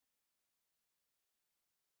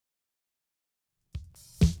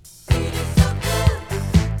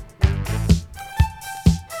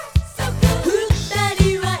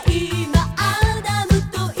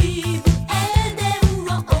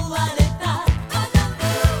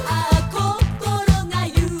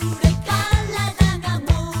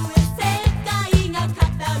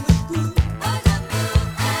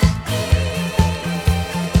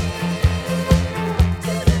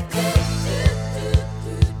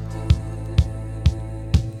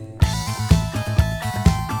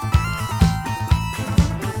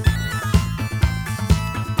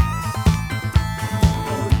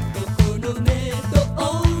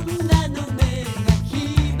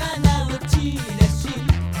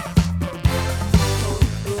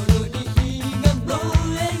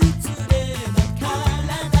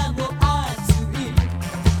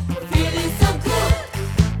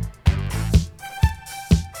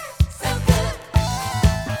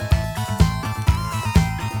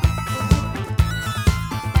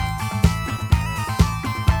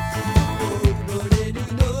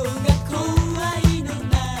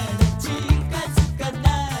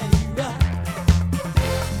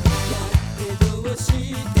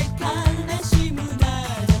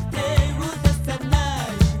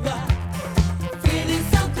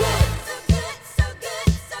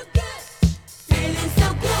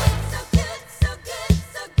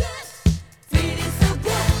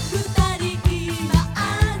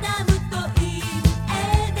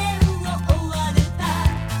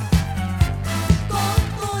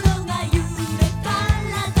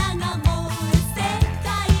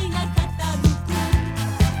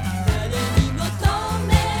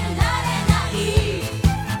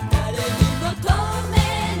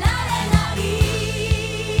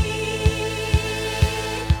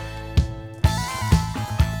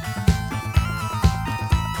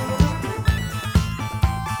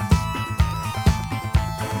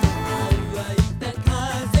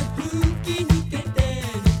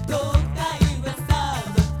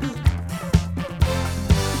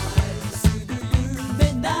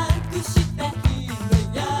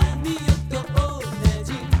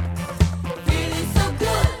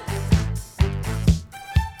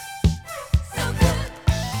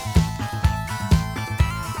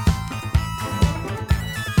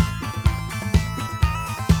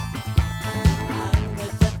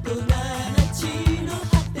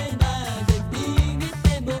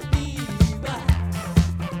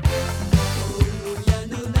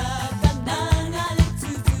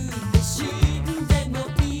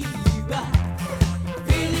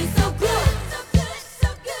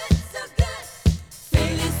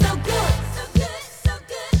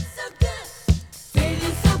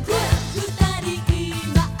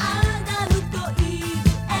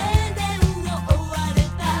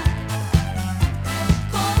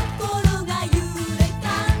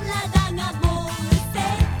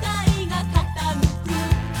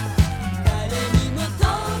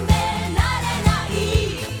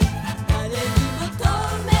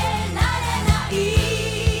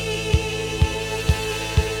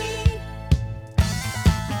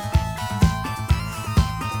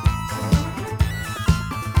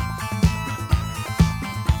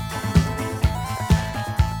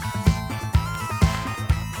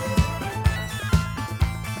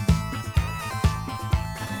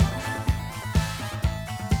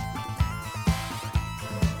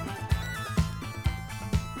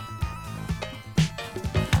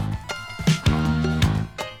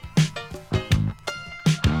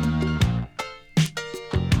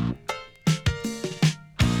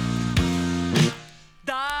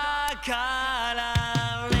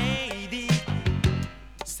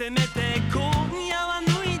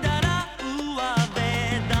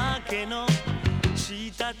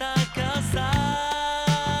かさ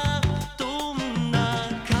どんな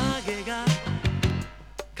影が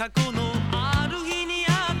過去のある日に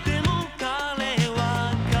あっても彼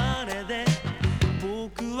は彼で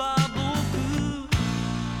僕は僕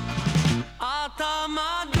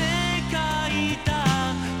頭で描いた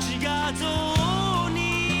自画像に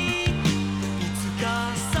いつか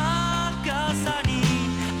逆さに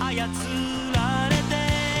操られて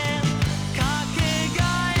かけが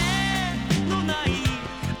えのない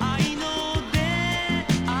愛の出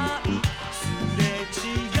会いすれ違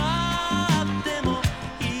っても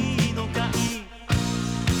いいのかい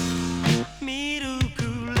ミルク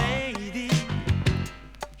レイディ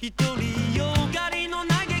一人よがりの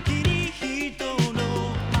嘆きに人の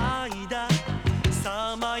間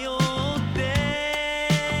さまよって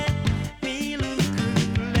ミルク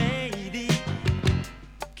レイディ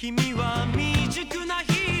君は未熟な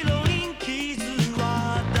ヒーロイン傷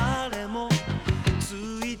は誰もつ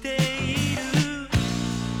いている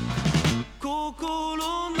心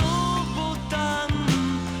のボタン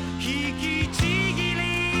引きちぎり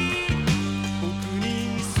僕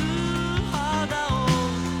に素肌を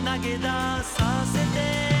投げ出させて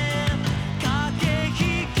駆け引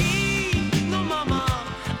きのまま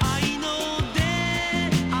愛の出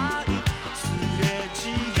会いすれ違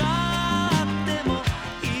っても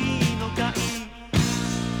いいのかい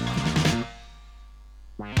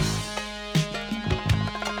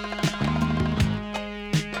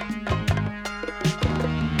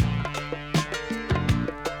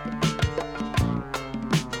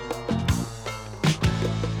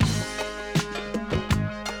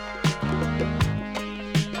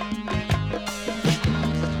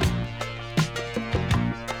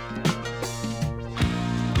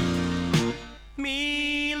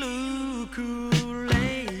ミルク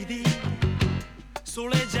レイディそ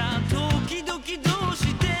れじゃ時々どう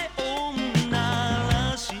して女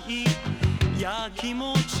らしいやき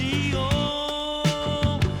もちを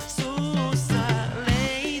そうさ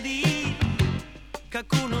レイディ過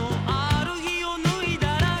去のある日を脱い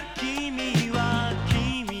だら君は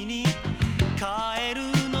君に帰る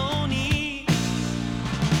のに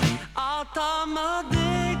頭で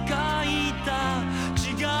描いた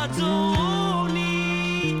自画像に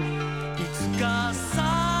いつか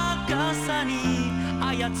逆さに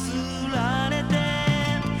操られて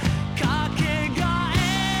かけがえ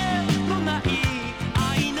のない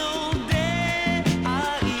愛の出会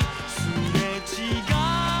いすれ違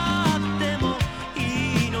ってもい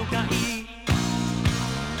いのかい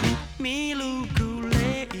ミルク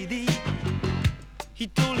レイディ一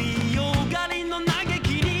人よがりの嘆き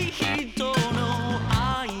に人の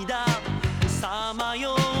間さま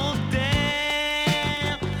よって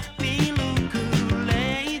ミルクレ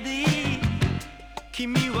イディ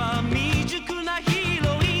君は未熟なヒーロ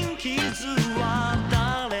イン傷は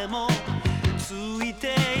誰もつい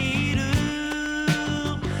ている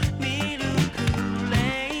ミルクレ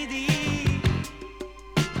イディ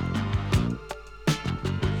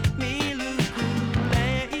ミルクレ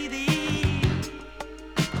イディ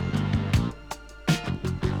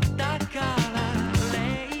だからレ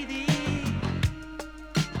イディ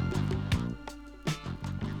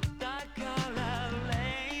だからレ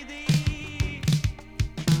イディ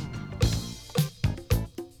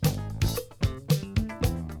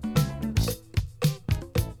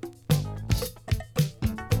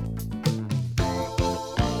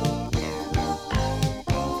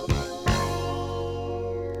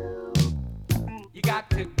You got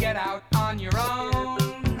to get out on your own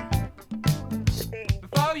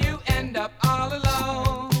before you end up all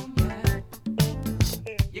alone.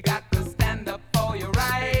 You got to stand up for your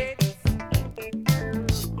rights.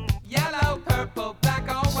 Yellow, purple, black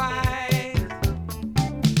or white.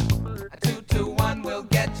 A 2-1 will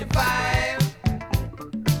get you 5.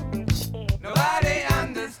 Nobody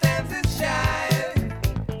understands this jive.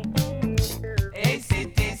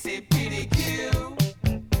 ACDC, PDQ.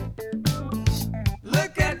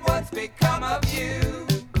 Look at what's become of you.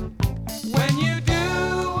 When you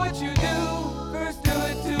do what you do, first do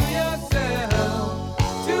it to yourself.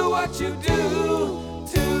 Do what you do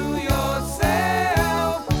to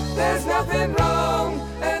yourself. There's nothing wrong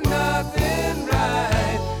and nothing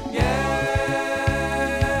right. Yeah.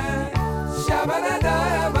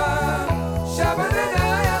 Shabba-da-da-ba,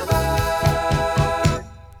 shabba-da-da-ba.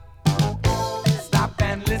 Stop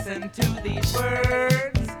and listen to these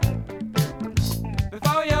words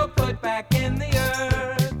before you're put back in the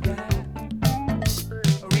earth.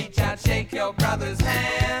 Reach out, shake your brother's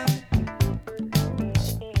hand.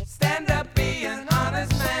 Stand up, be an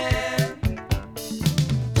honest man.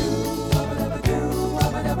 Do, wabba-dabba-do,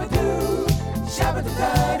 wabba-dabba-do.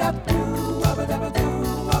 Shabba-da-da-da-do, wabba-dabba-do,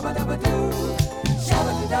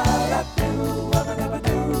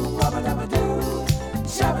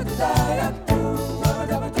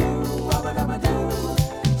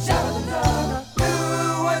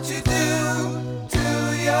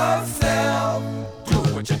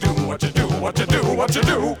 what you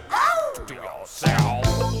do to yourself.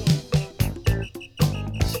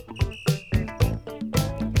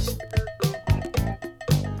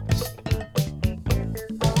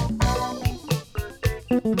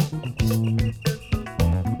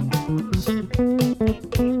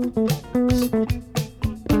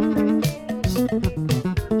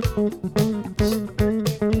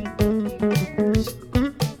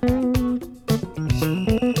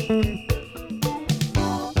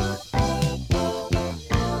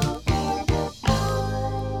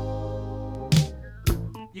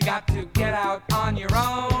 You got to get out on your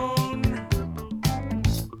own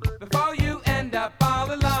before you end up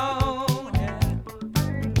all alone.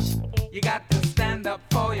 You got to stand up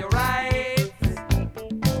for your rights.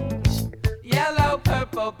 Yellow,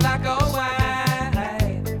 purple, black or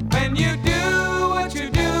white. When you do what you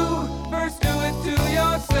do, first do it to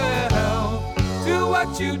yourself. Do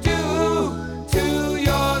what you do to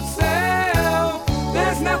yourself.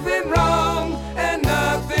 There's nothing wrong and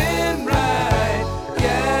nothing right.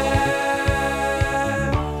 Yeah.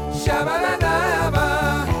 Shabba-da-da-ba,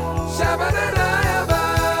 shabba-da-da-ba.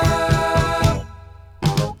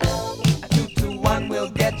 A 2 to 1 will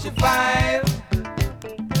get you 5.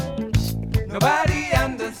 Nobody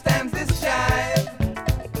understands this jive.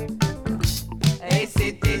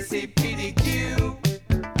 AC/DC, PDQ.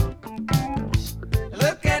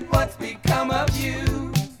 Look at what's become of you.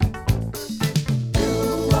 Do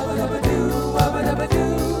wabba-dabba-doo,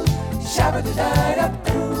 wabba-dabba-doo.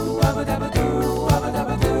 Shabba-da-da-da-doo, wabba-dabba-doo,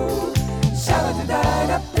 wabba-dabba-doo.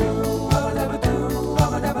 Shabba-da-da-da-doo, wabba-dabba-doo,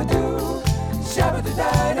 wabba-dabba-doo.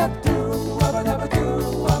 Shabba-da-da-da-doo, wabba-dabba-doo,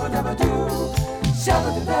 wabba-dabba-doo.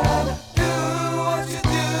 Shabba-da-da-da. Do what you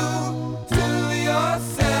do to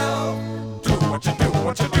yourself. Do what you do,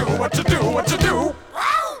 what you do, what you do, what you do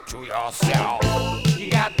to yourself. You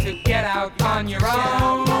got to get out on your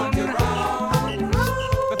own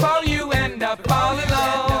before you end up all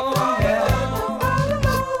alone.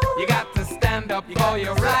 You got to stand up for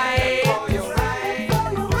your rights.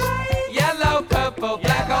 Yellow, purple,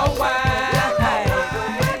 black or white.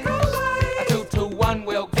 A 2 to 1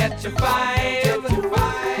 will get you 5.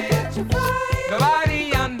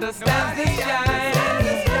 Nobody understands this jive.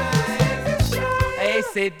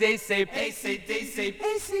 AC/DC, AC/DC,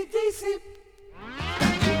 AC/DC. 「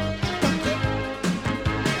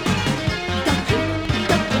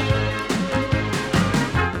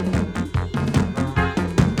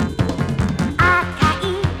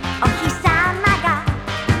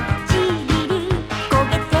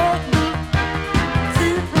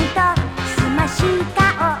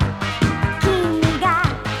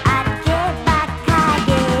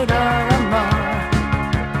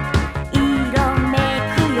ね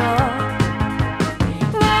え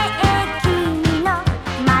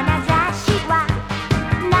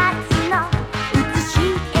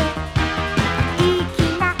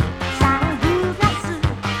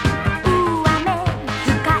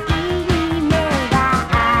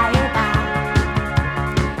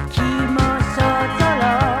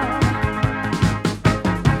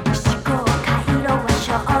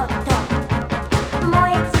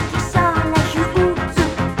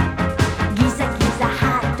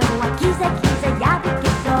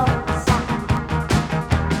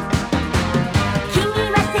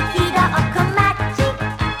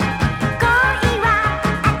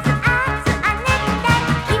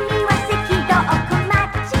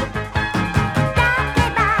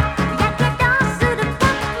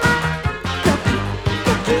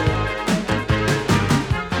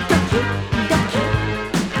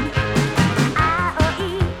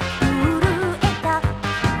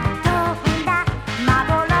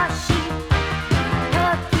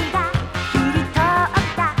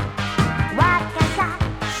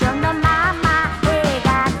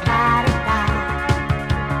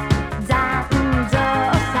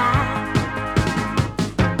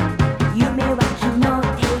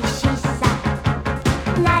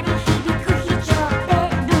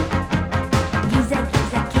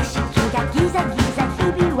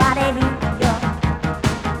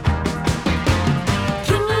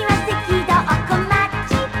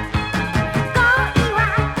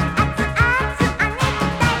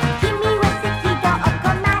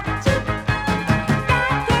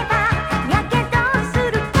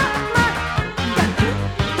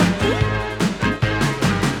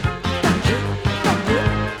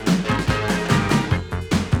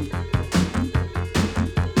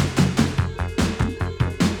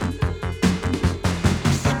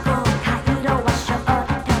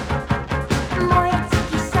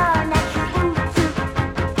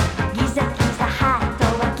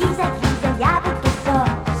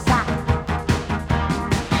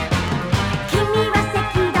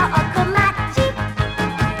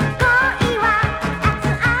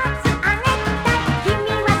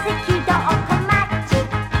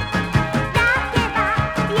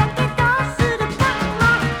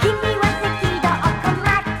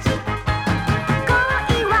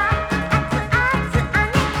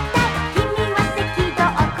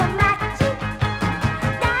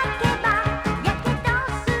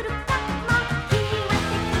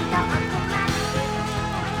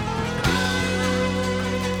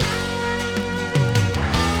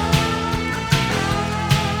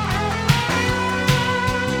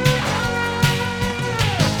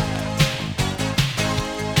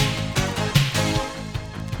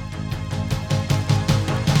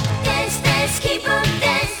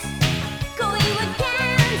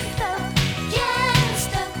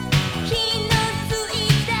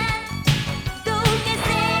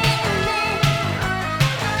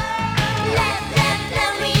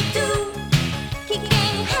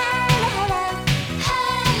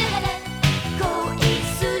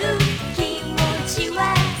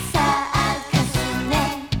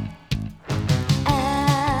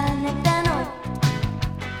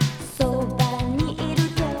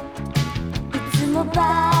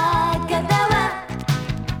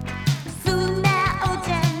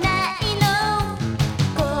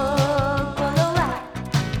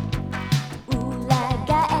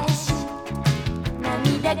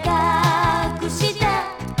隠した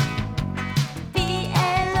ピエ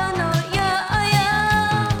ロのヨーヨ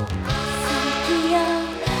ー好きよ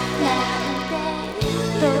なんて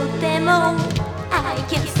とても I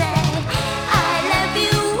can say I love you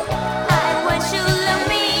I want you love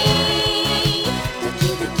me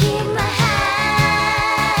時々 my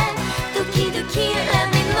heart 時々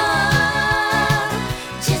love me more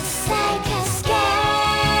just like a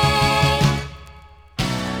skate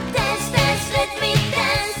Dance dance let me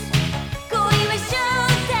dance 恋はショ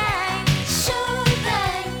ータイムショータ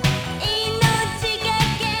イム命が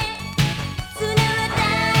け綱渡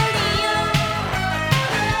りよ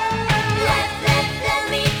Love love love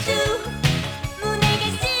me too 胸が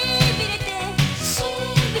しびれてし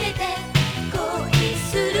びれて恋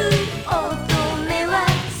する乙女は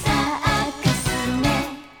サーカスね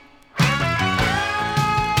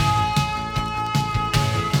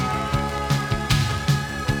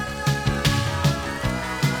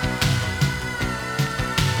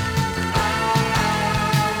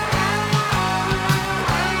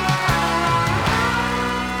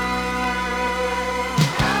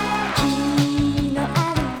気のあ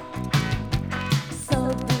る素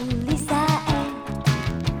振りさえ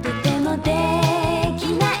とてもでき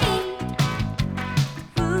ない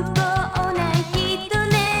不幸な人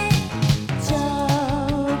ねジョ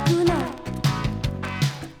ークの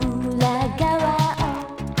裏側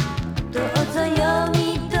をどうぞ読み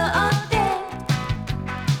取って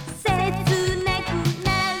切なくな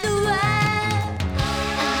るわ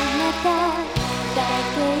あなただ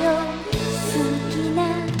けよ好きな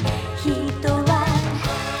人は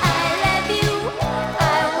I love you I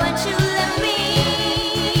want you love me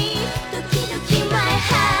時々 my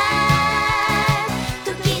heart 時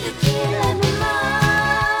々 love me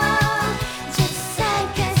more just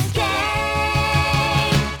like a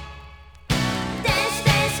skate Dance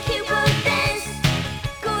dance keep on dance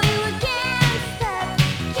恋は can't stop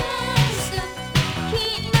can't stop 火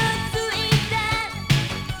のついた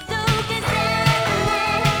どうかさね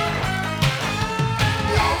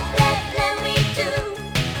Love love love me too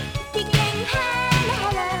危険ハラハ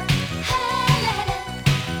ラハラハラ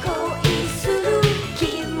恋する気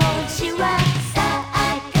持ちはサー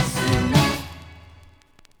カスね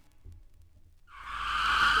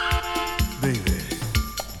Baby,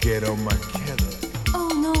 get on my kettle. Oh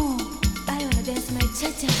no I wanna dance my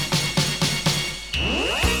cha-cha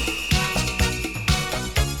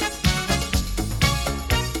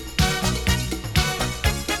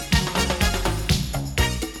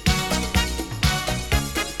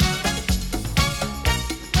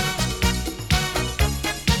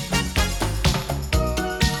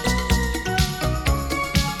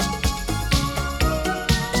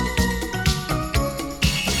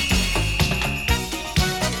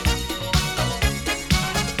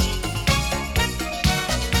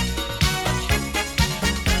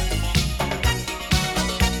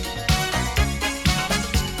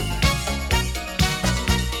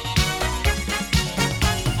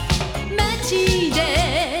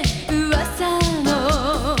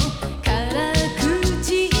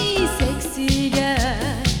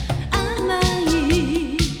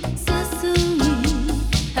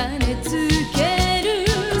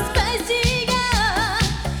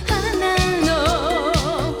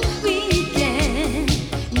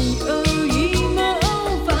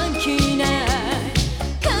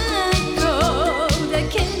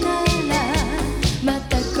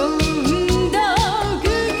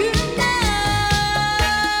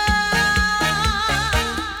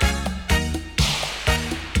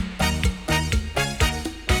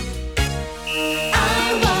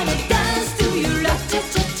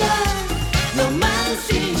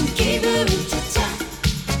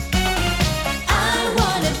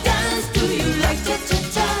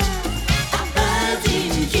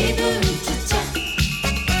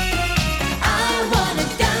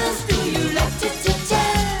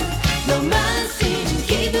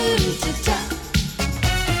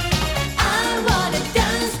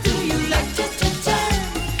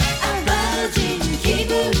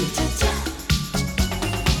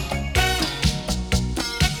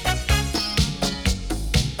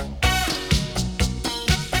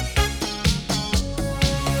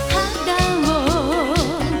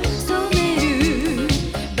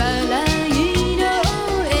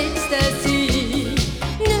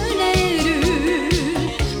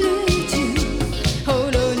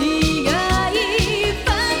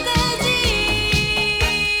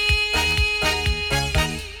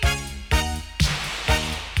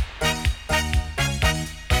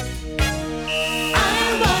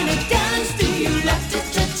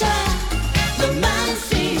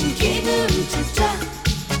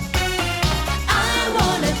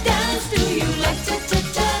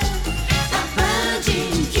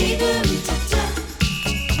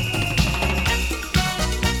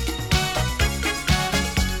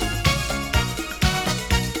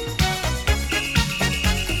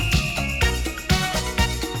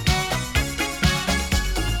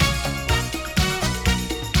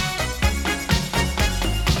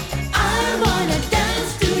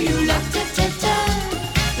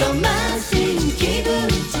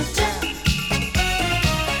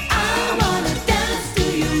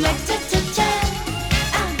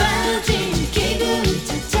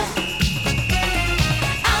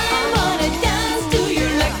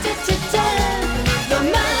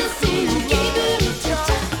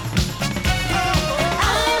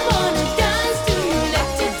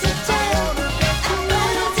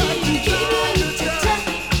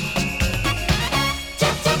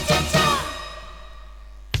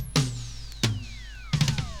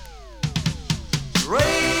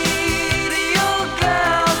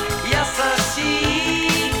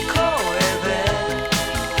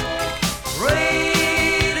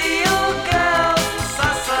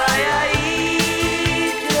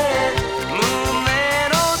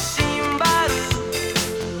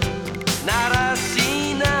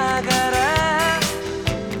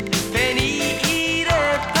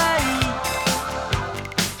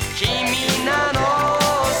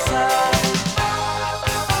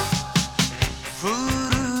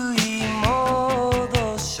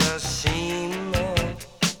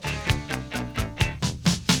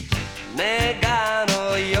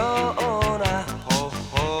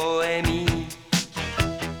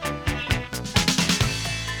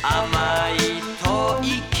甘い吐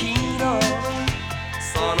息の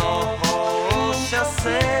その放射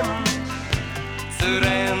線つ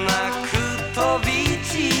れなく飛び散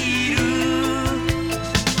る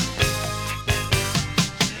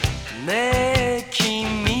ねえ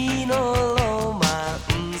君のロマ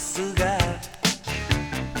ンスが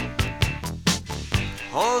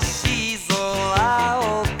星空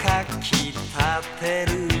をかきたて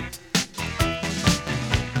る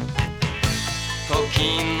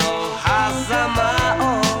時の狭間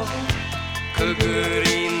をくぐ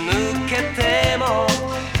り抜けても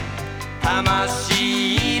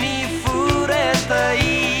魂に触れたい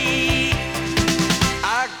明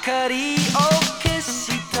かりを消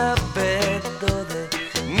したベッドで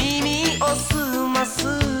耳を澄ます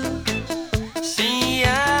深夜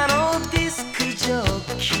のディスクジョ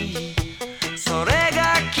ッキーそれ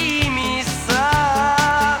が君さ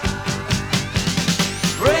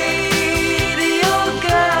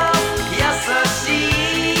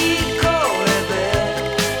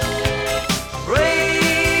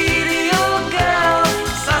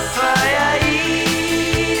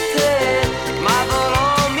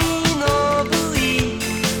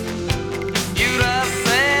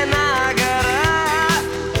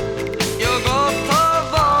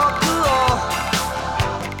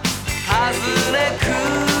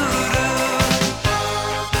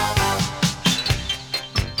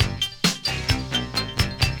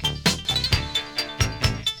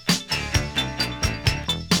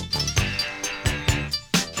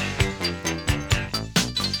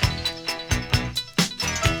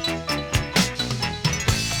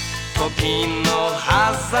時の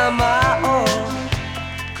狭間を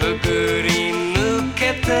くぐり抜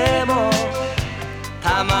けても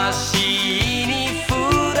魂に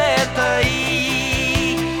触れたい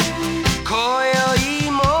今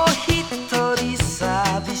宵も一人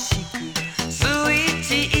寂しくスイッ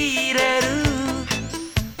チ入れる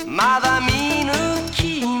まだ見ぬ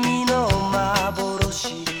君の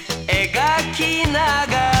幻描きな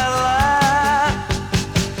がら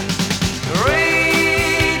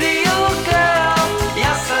優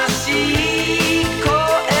しい声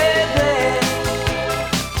で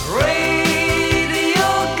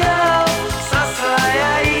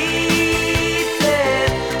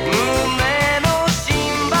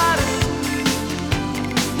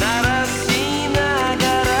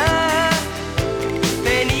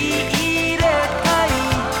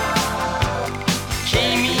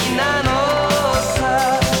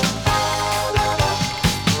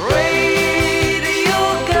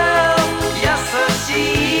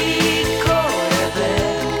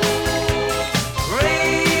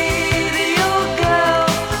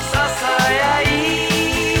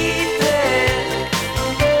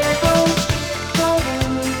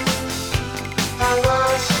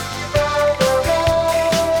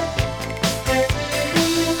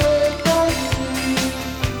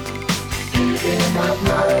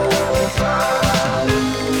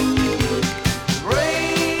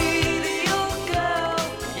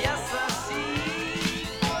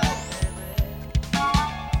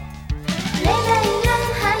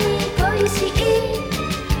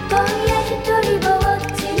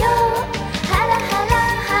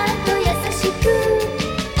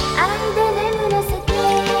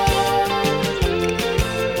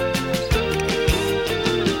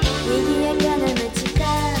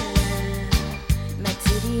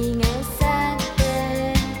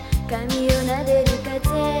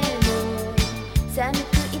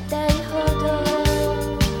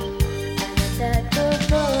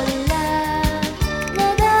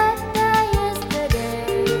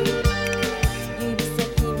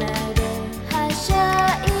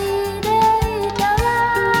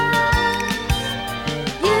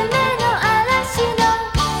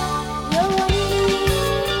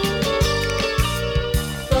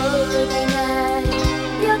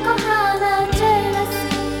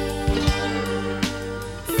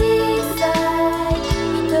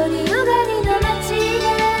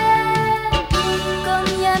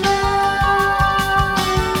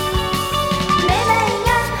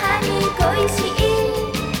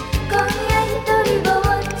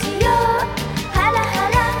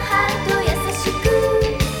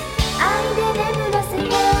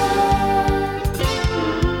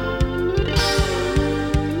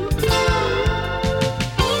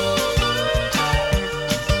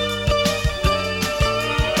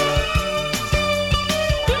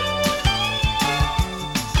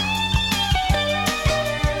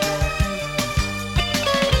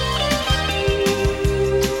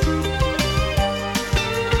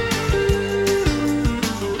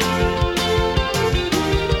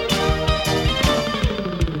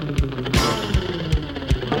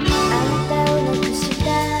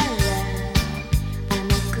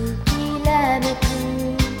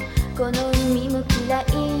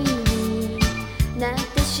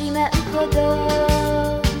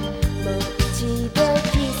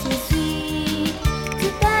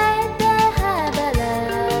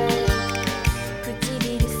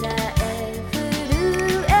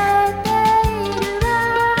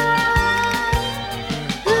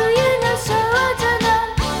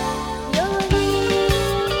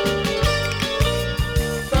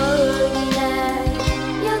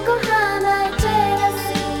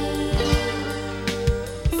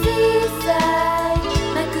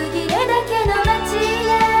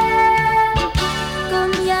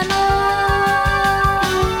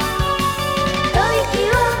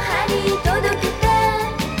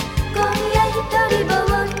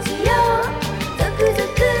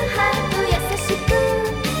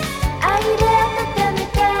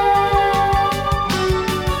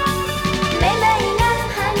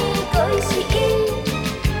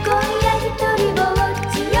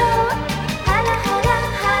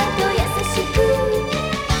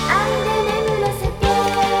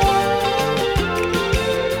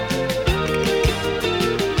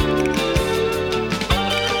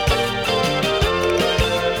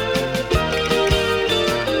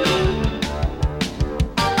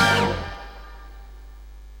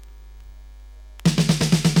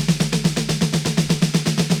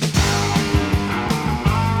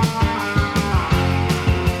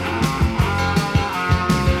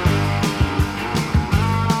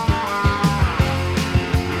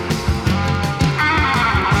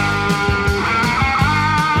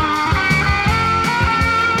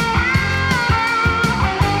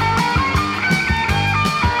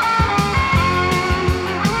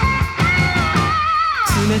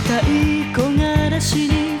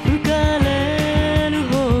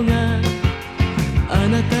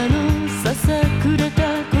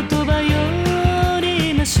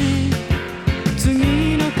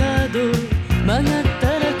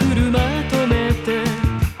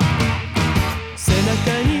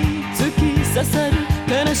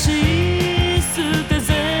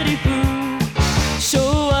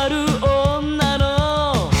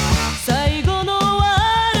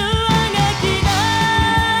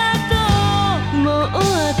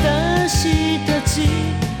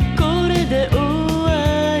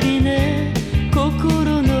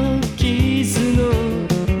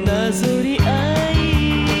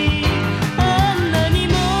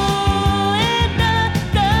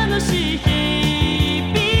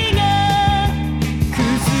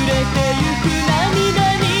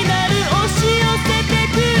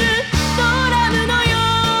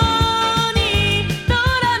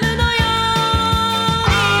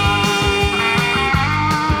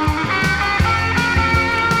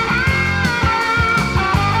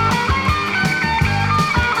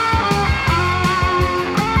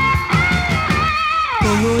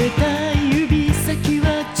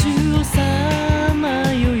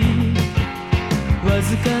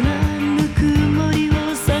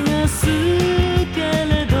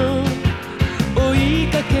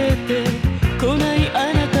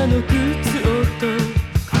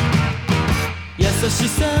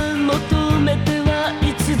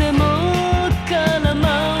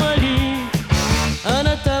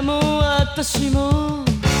私も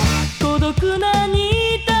孤独な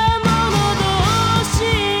似た者同士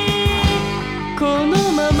こ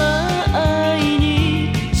のまま愛に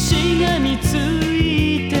しがみつ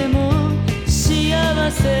いても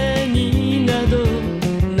幸せになど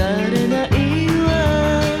なれないわ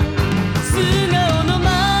素顔の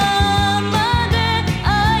ままで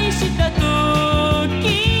愛した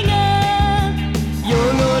時が汚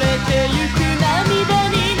れてゆく涙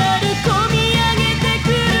になる込み上げてく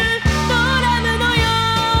るドラムのよ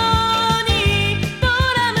うにド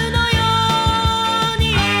ラムのように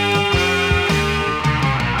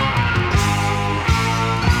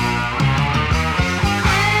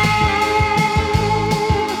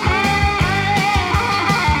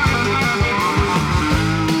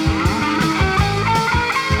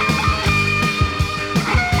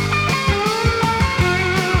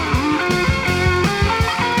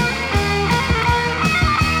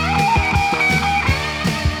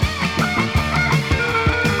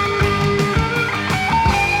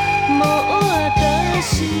もう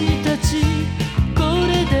私たちこ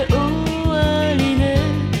れで終わりね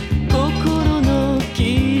心の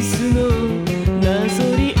キスのな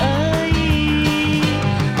ぞり合い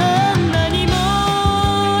あんなに燃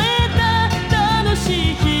えた楽し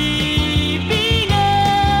い日々が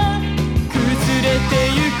崩れて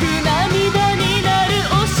ゆく涙になる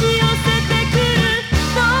押し寄せてくる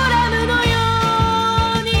ドラムのよ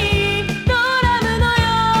うにドラムのよ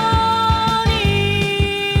うに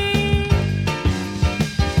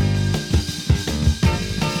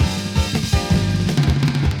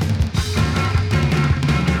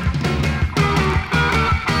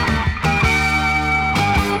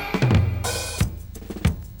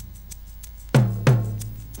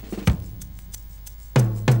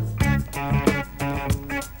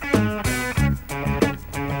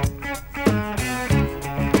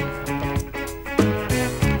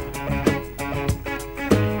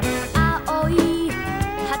青い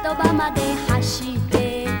鳩場まで走っ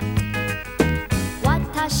て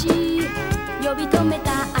私呼び止め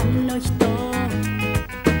たあの人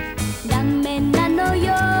ダメなの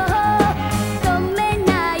よ止め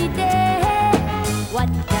ないで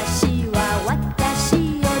私は私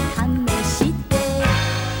を試して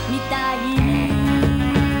みたい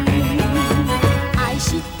愛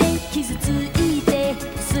して傷ついて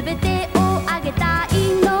全てをあげたい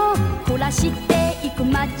の暮らしていく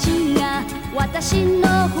街が私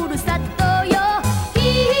のふるさとよい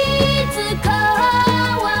つか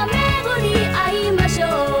は巡り会いましょう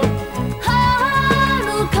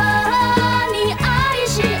遥かに愛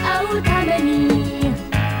し合うために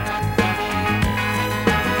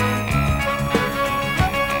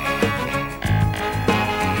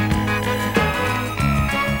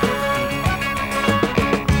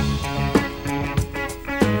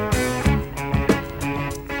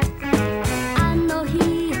あの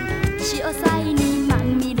日潮騒にま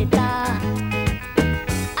みれた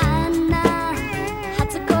あんな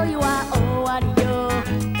初恋は終わりよ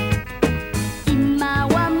今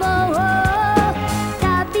はもう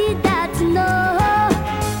旅立つの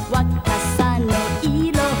若さの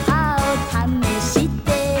いろはを試して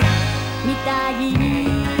みたい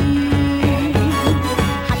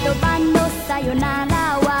鳩場のさよなら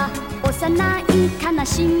は幼い悲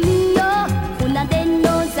しみよ船出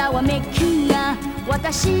のざわめきが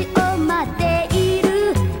私を待っている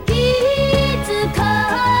いつか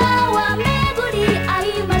は巡り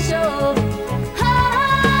会いましょう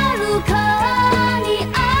遥かに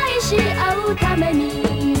愛し合うために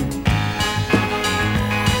い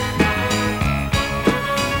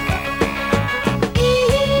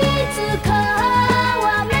つか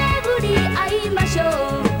は巡り会いましょう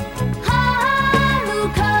遥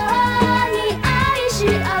かに愛し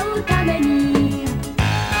合うために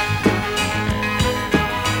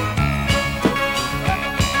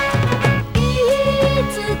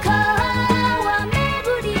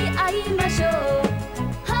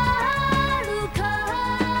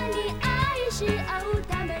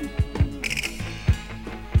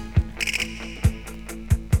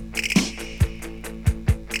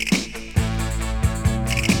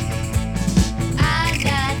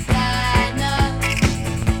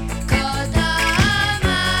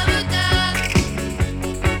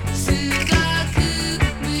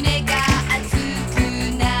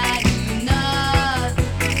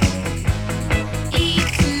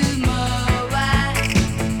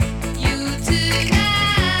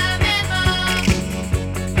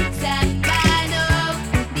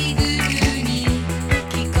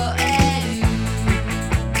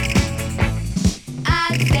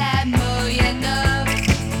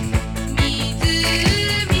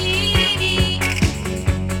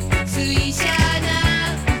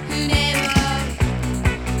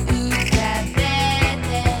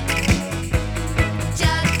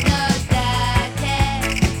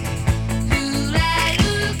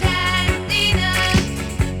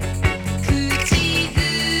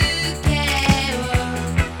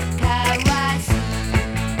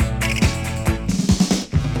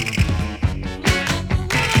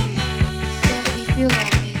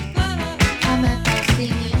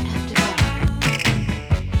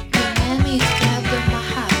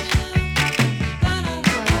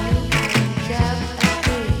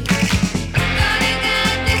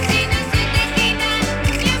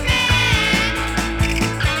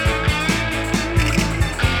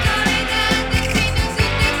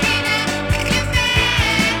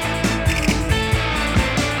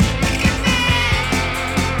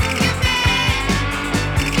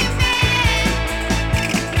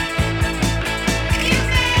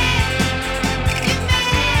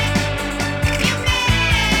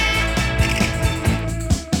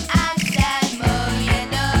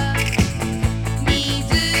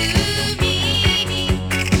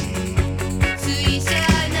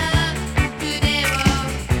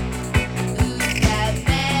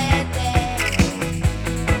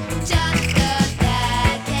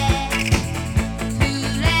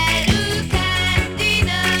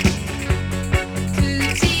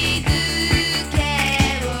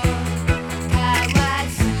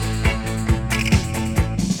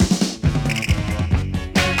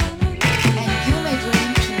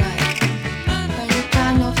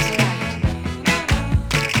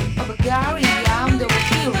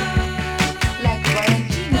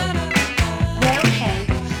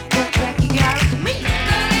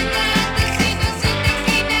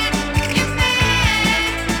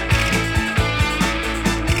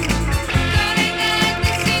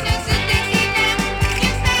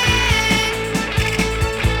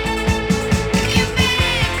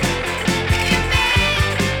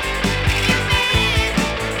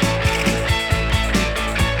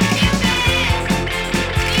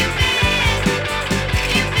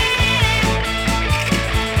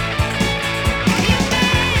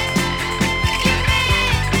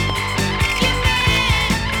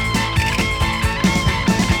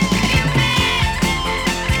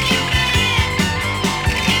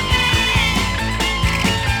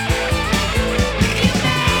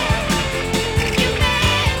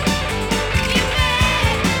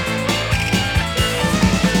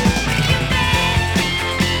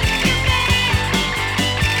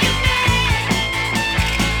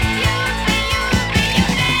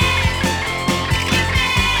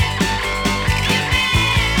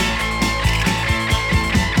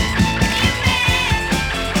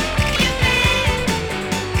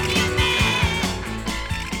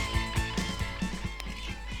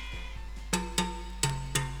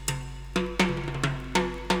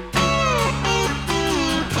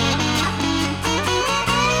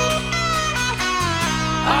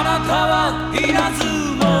稲妻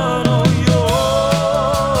のよ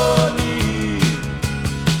うに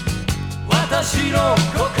私の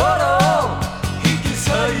心を引き裂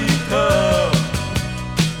いた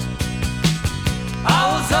青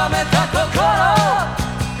ざめた心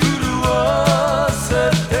震わせ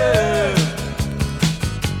て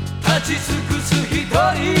立ち尽くす一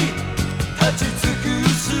人立ち尽く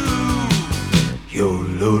すヨ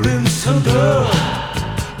ロレンさんだ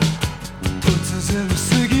突然過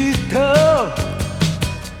ぎた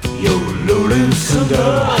ヨロレンさんだ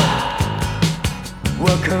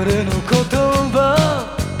別れの言葉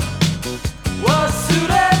忘れ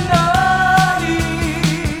ない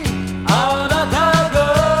あなたが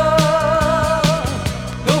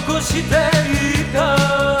残していた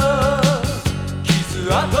傷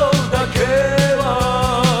跡だけは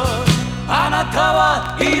あなたは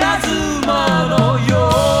稲妻のよ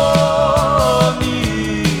うに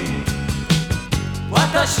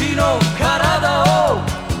私の体を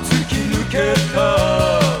突き抜けた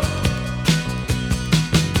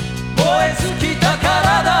燃え尽きた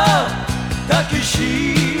体抱きし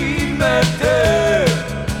めて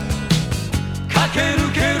駆け抜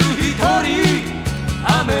ける一人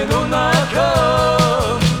雨の中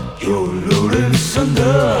ヨロレンさんだ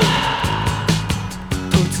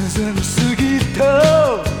突然過ぎた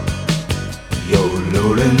ヨ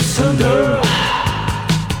ロレンさんだ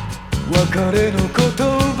別れの言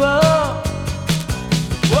葉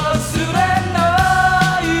忘れな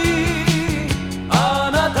いあ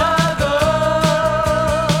なたが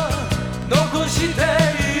残してい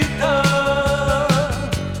た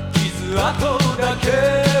傷跡だけ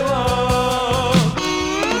は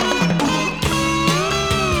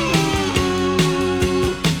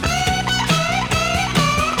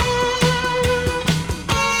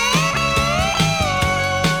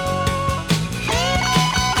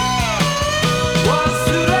忘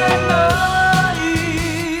れない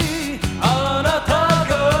あなた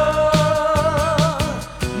が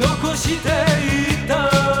残していた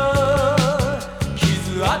傷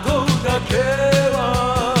跡だけは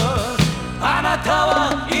あなたは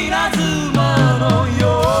稲妻のよ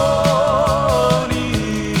うに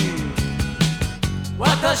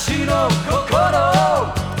私の心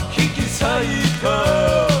を引き裂いた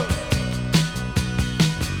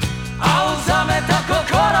青ざめた心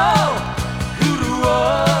震わ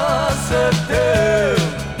せて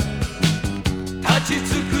立ち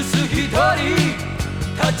尽くす一人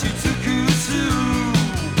立ち尽くす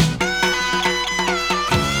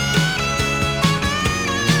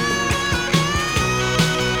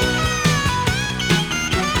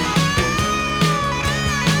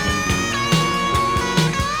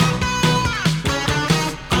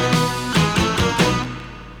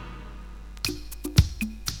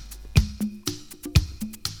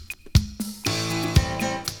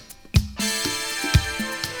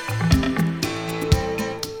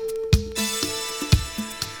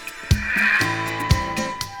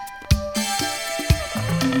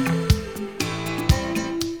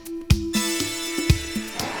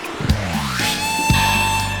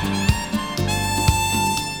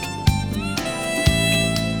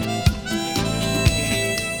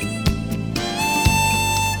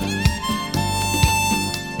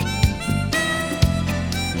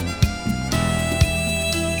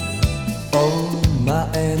お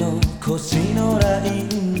前の腰のライ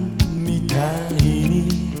ンみたいに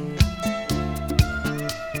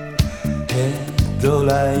ヘッド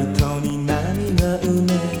ライトに何が埋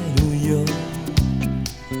めるよ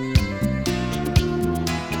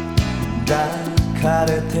抱か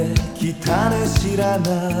れてきたね知ら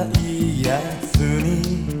ないやつ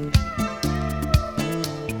に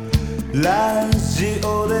ラジ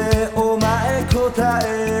オでお前答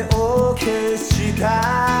えを消した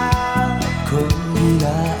コンビナ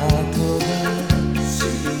ートが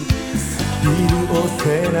ビルを背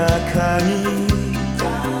中に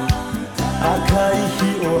赤い火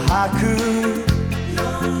を吐く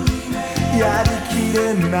やりきれ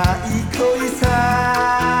ない恋さ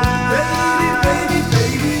Baby baby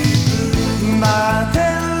baby 待て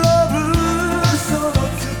ろブーその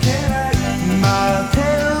つけない待て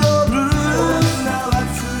ろブー女は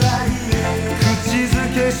つらい口づ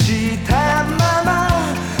けしたまま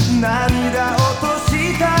涙落とし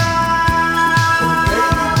た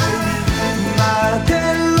待て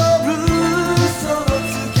ろブーその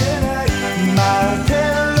つけない待て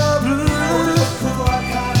ろブー男は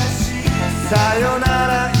悲しいさよな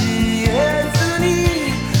ら言えずに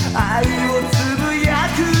愛をつぶや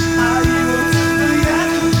く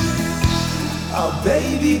Oh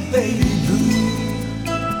baby baby blue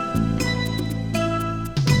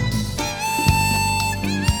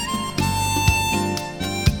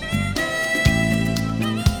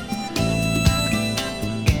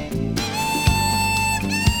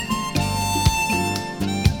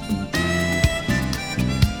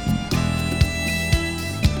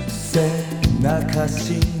背中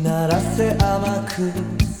しならせ甘く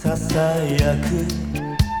ささやく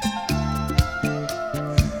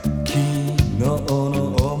昨日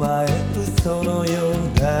のお前嘘のよう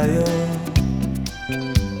だよ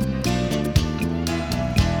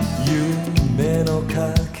夢の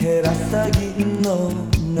かけらさぎの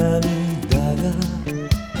涙が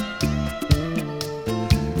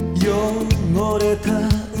汚れた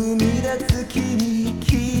海で月に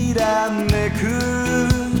きらめく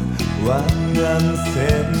湾岸線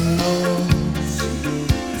の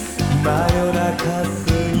真夜中過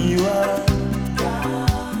ぎは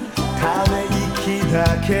ため息だ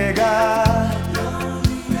けが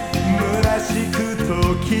虚しく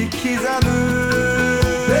時刻む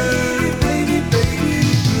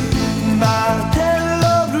待て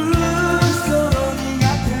ろブルーその苦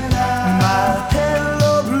手な待てろ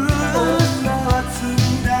ブルー女は罪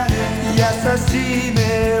だね優しい目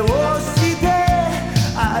をして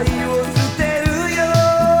愛を捨てるよ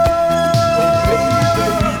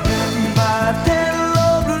待てろ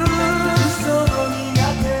ブルーその苦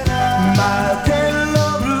手な待てろ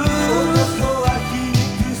ブルー男は皮肉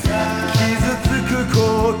さ傷つくこ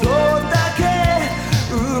とだけ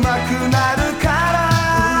上手くなるから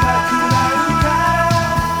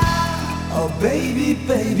Oh baby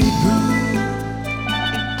baby blue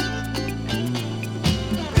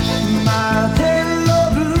待てろ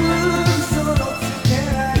ブルーそのつけ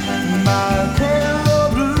ない待てろ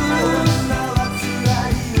ブルー女はつら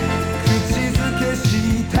い口づけし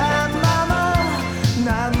たまま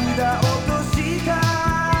涙落とした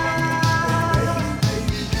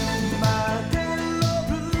待てろ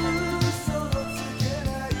ブルーそのつけ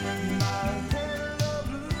ない待てろ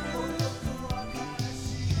ブルー男は悲し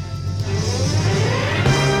い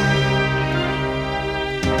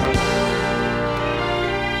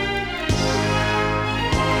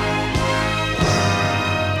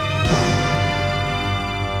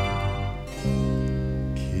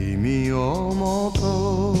君を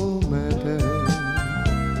求めて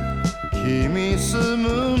君住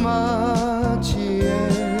む街へ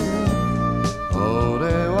俺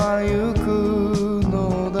は行く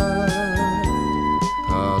のだ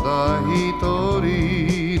ただ一人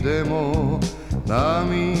でも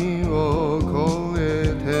波を越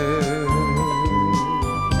えて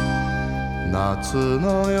夏の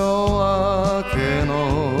夜明けの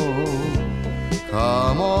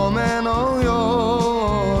カモメの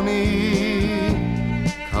ように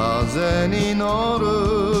風に乗る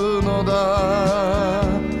のだ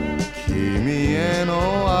君への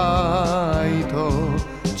愛と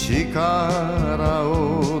力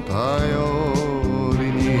を頼り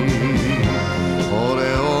に俺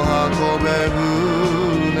を運べ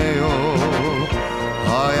船よ颯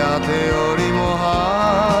よりも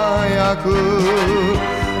早く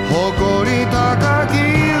誇り高き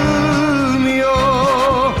海よ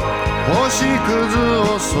星屑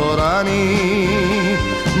を空に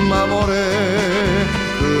守れ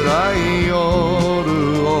暗い夜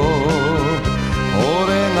を俺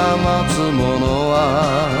が待つものは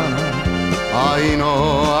愛の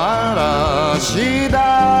嵐だ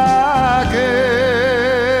け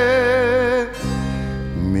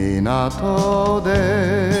港出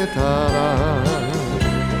たら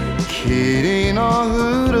霧の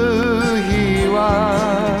降る日は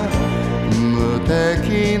無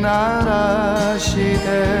敵鳴らして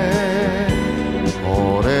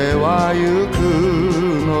俺は行く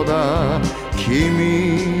のだ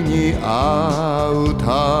君に会う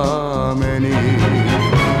ために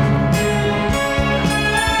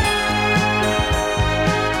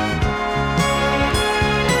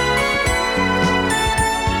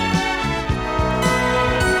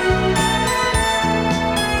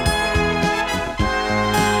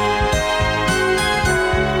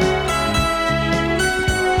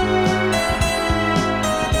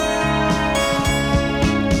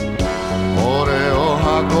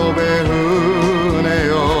運べ船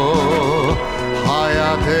よ颯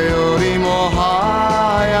よりも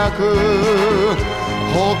早く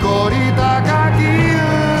誇り高き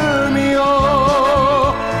海よ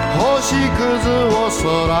星屑を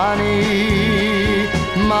空に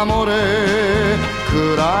守れ暗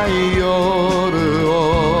い夜を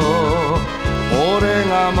俺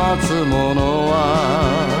が待つものは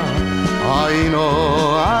愛の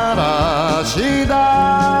嵐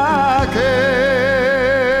だけ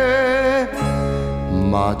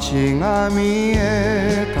街が見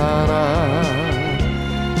えたら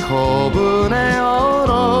小舟下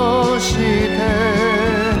ろして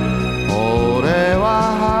俺は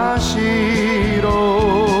走ろ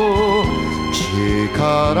う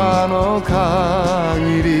力の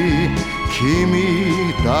限り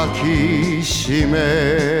君抱きし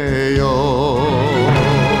めよ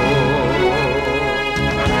う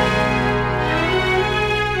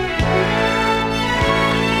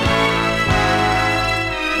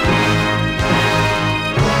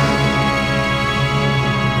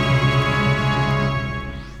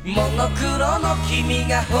モノクロの君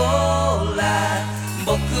がほら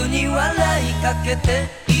僕に笑いかけて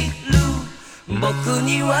いる僕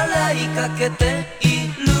に笑いかけてい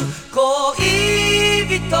る恋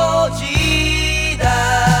人時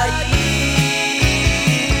代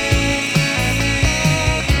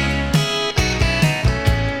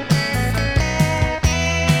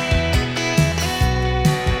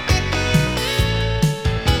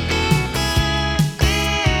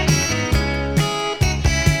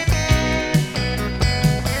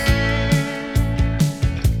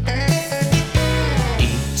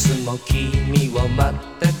君を待っ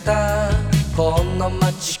てたこの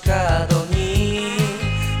街角に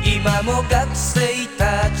今も学生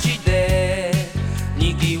たちで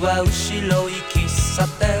にぎわう白い喫茶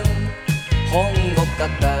店本を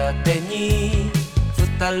片手に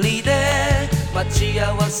二人で待ち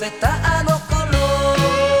合わせたあの頃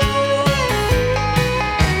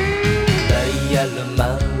ダイヤル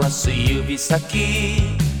回す指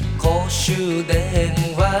先公衆電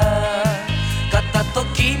話片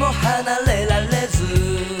時も離れられず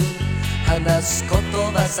話す言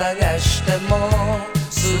葉探しても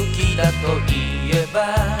好きだと言え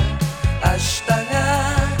ば明日が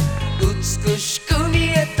美しく見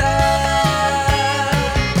えた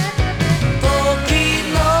時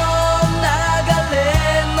の流れ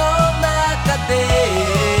の中で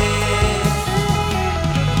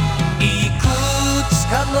いくつ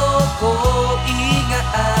かの恋が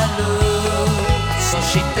あるそ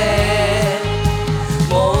して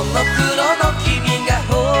モノクロの君が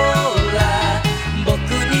ほら僕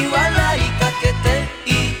に笑いかけて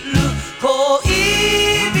いる恋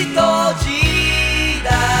人時代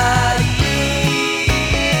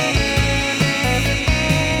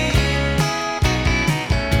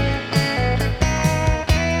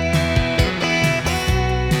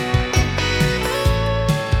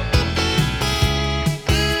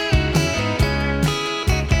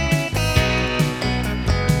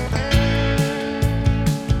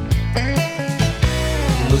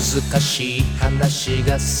難しい話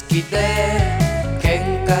が好きで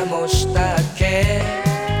喧嘩もしたっけ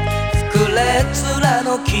膨れ面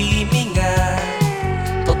の君が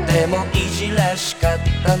とてもいじらしかっ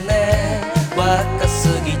たね若す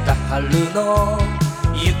ぎた春の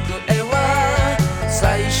行方は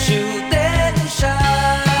最終電車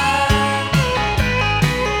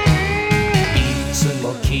いつ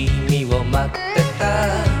も君を待ってた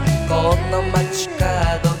この街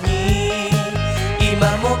角に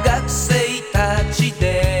今も学生たち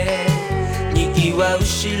でにぎわう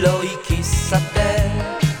白い喫茶店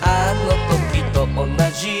あの時と同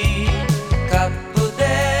じカップで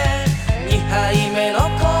2杯目のコ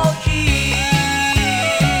ーヒー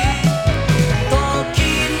時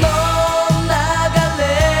の流れ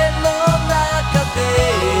の中で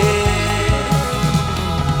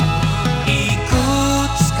いく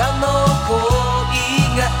つかの恋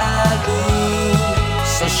がある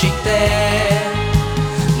そして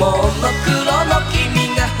モノクロの君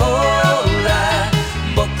がほら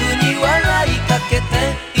僕に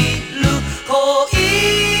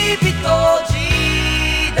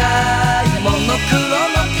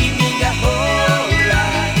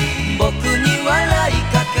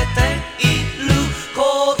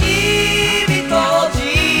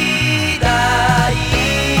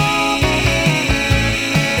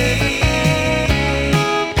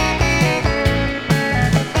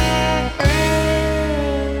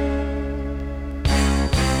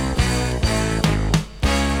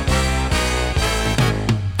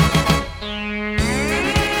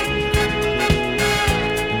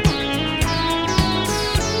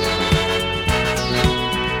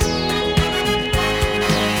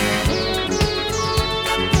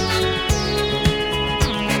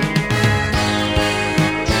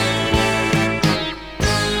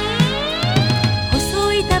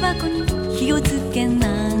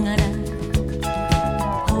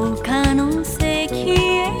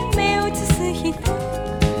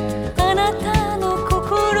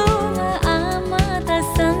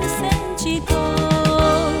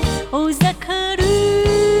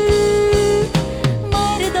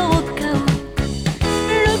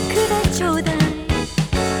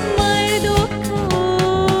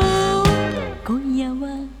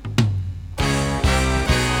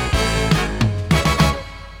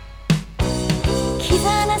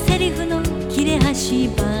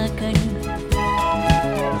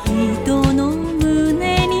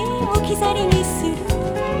鎖にする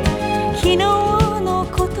昨日の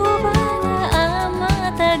言葉が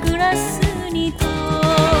またグラスに溶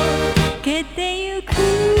けてゆく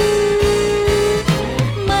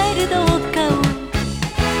マイルドウォッカをロ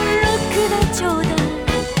ックでちょうだい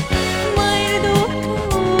マイルドウォッ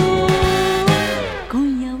カを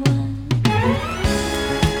今夜は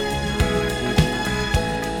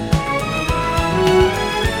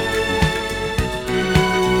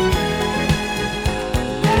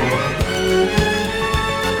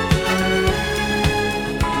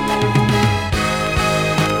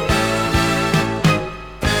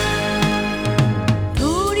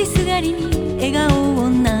通りすがりに笑顔を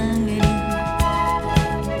投げる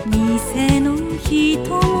店の人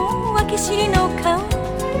も分け知りの顔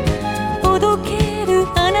おどける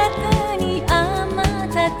あなたにま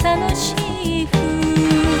た楽しいふ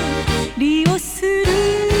りをする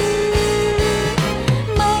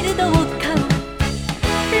マイルドウォッカをロ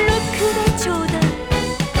ックでちょうだい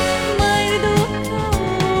マイルドウォッカ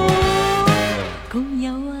を今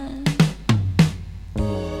夜は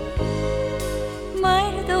マ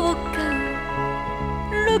イルドウォッカを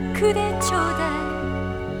ロックでちょうだ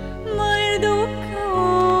いマイルドウォッカを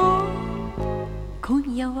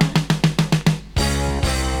今夜は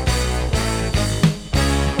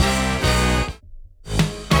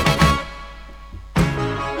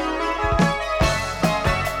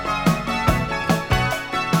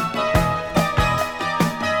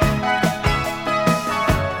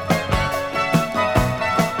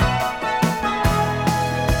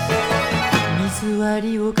水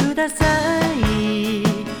割りをください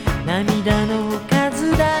涙の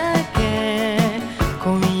数だけ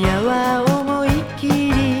今夜は思いっき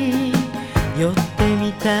り寄って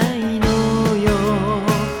みたいのよ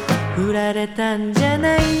振られたんじゃ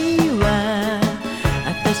ないわ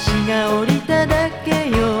私が降りただけ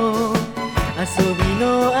よ遊び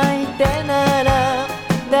の相手なら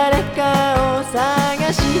誰かを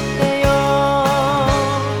探してよ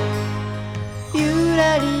ゆ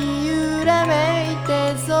らり揺らめい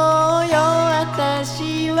てそうよ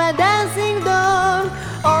私はダンシングドール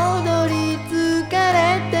踊り疲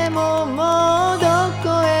れてももうど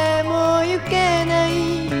こへも行けない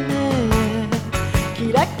ね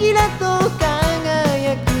キラキラと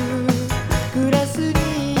輝くグラスに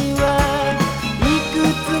はいく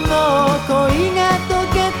つの恋が溶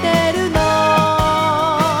けてるの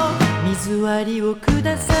水割りをく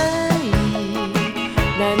ださい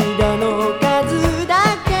涙の数だ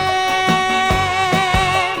け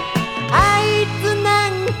あいつな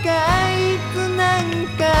んかあいつなん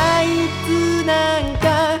かあいつなんか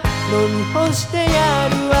飲み干してや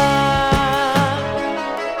るわ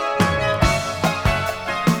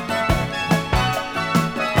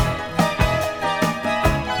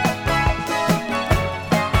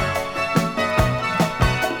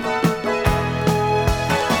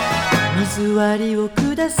水割りを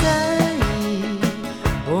ください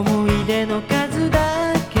思い出の数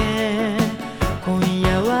だけ今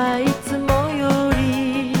夜はいつもよ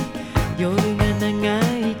り夜が長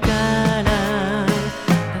いから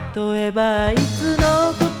例えばいつ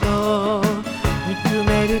のこと見つ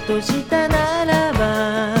めるとしたなら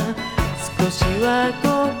ば少しは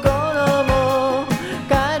心も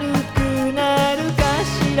軽くなるか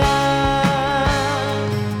しら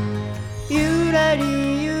ゆらり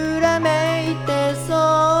揺らめいてそう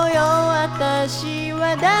よ私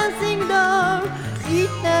はダンシングドール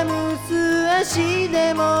痛む素足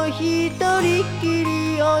でも一人き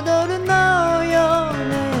り踊るのよ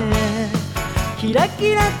ねキラ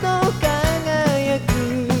キラと輝く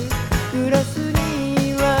グラス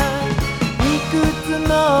にはいくつの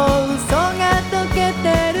嘘が溶けて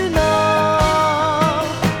るの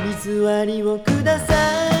水割りをくださ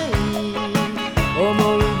い思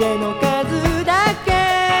い出の数だけ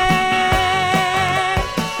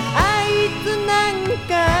あいつなん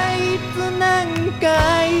かあいつなんか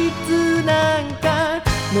あいつなんか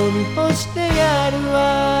飲み干してやるわ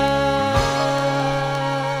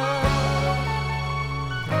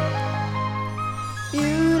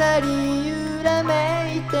ゆらり揺ら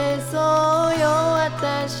めいてそうよ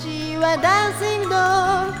私はダンシングド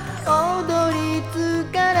ール踊り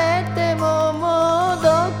疲れてももうど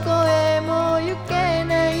こへも行け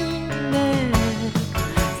ないね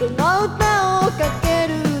その歌をかけ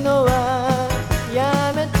るのは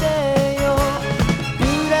やめてよグ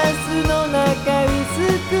ラスの中薄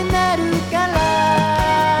くなるから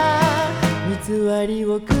水割りを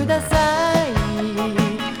ください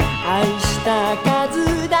愛した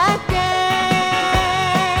数だけ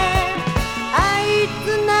あいつ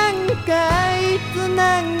なんかあいつ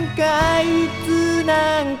なんかあいつ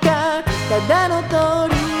なんかただの通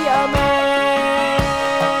り雨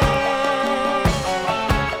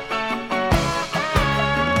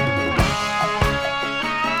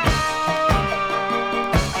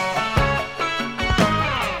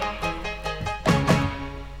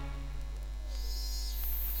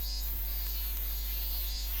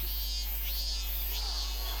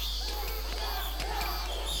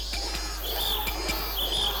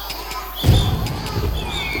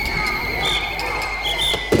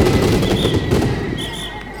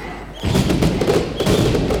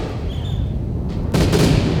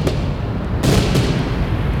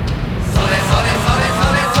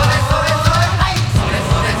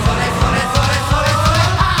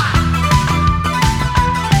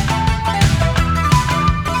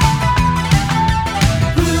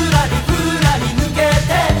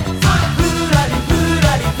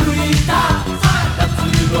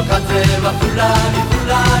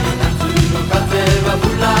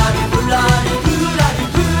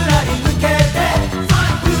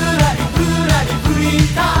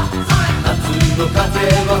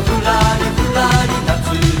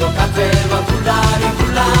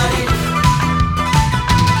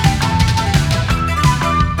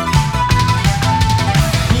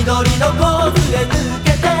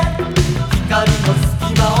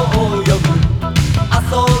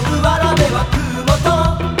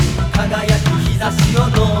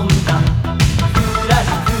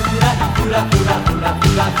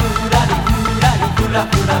フラ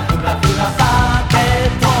フラフラフラさて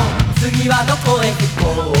と次はどこへ行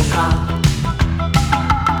こうか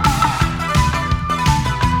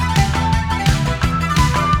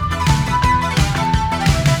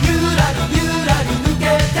ゆらりゆらり抜け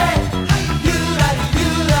てゆらりゆ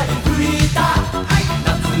らり吹いた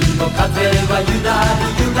夏の風はゆらり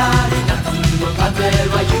ゆらり夏の風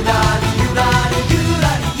はゆらりゆらりゆら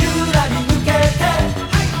りゆらり抜けて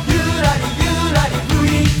ゆらりゆらり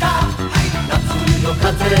吹いた夏の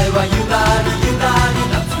風はゆらりゆらり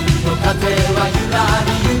夏の風はゆら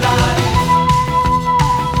りゆらり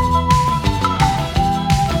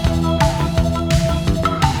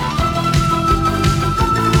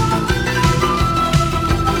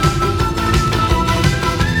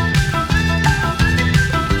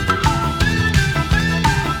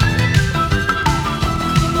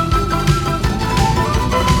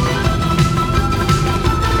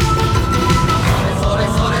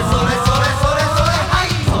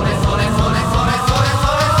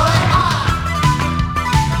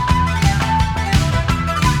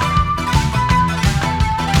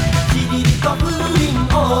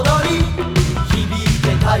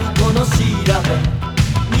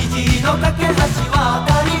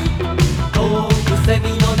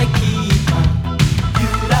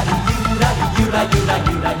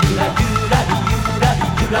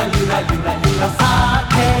さ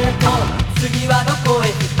てと次はどこへ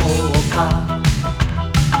行こうか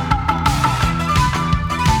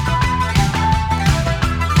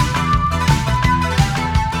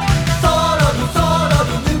そろりそろ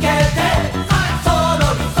り抜けてそろ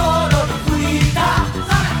りそろり吹いた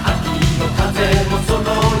秋の風もそろ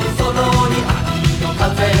りそろり秋の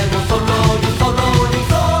風もそろりそろり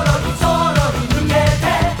そろりそろり抜け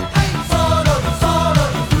てそろりそろ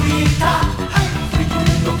り吹いた冬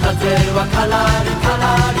の風はカラリカラ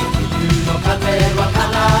リ冬の風はカ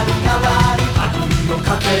ラリカラリ春の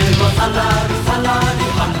風はサラリサラリ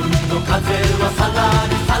春の風はサラ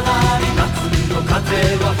リサラリ夏の風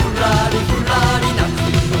はフラリフラリ夏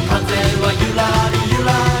の風はゆらりゆら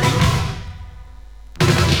り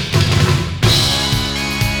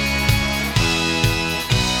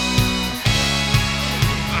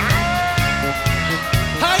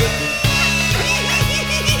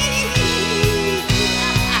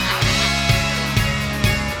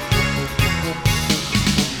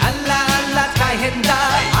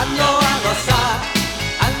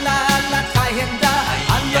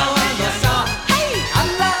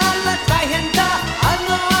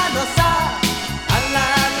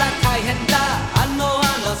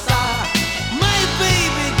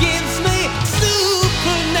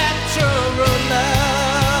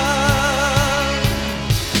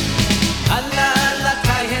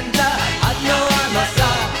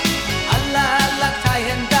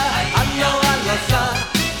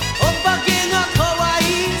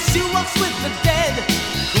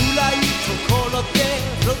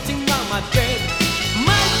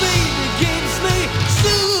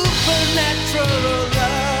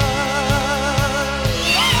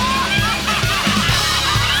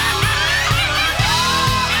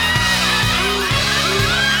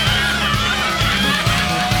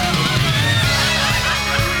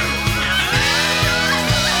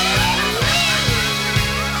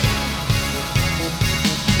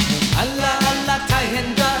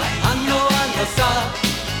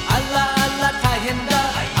大変だ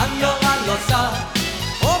あのさ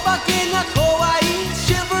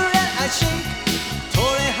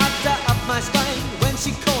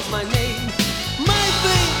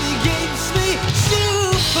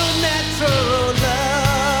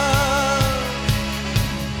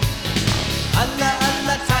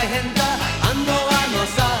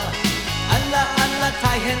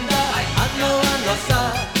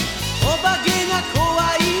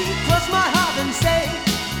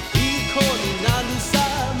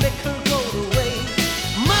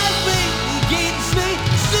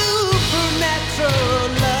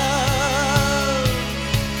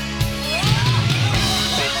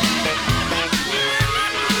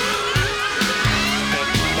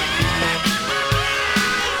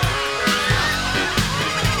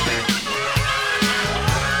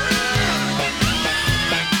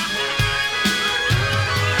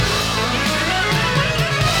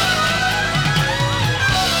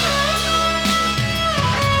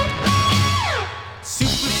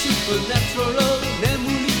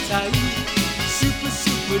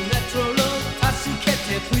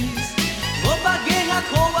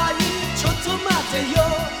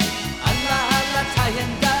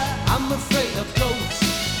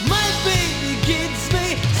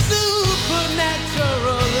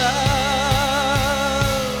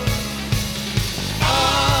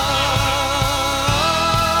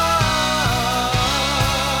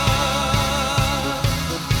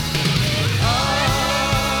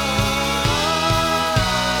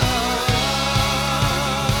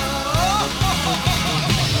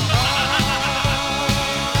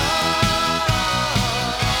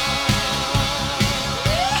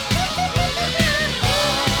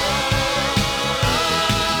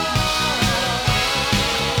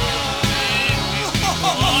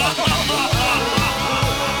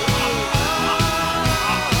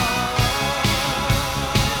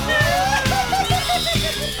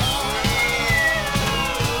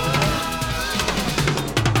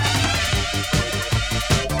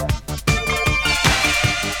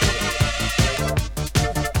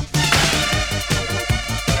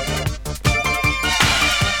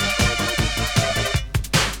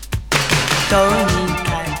とに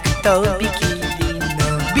かくとびきりの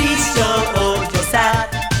美少女さ、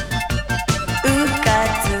うか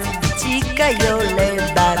つに近寄れ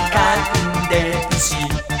ば感電し、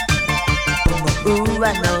思うあ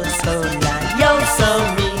の空よそ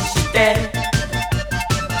見して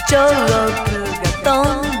チョークが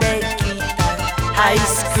飛んできたハイス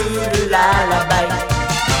クールララバイ。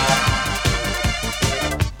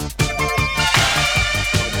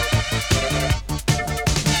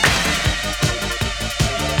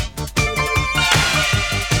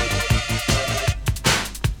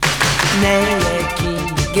ねえ君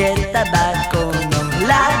げた箱の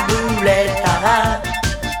ラブレター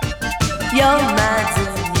読まず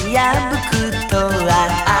に破くとは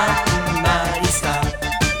あんまりさ、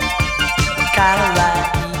かわ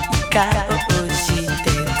いい顔し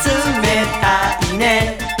て冷たいね。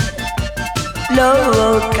廊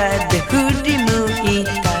下で振り向い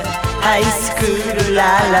たハイスクールラ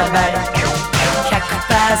ラバイ。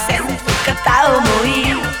 100% 片思い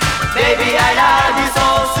Baby I love you so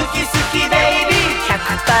好き好き Baby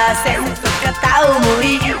 100% 片思い、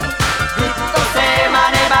ぐっと迫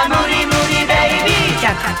れば無理無理 Baby 100%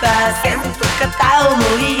 片思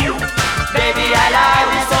い、 Baby I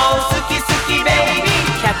love you so 好き好き Baby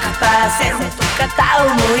 100% 片思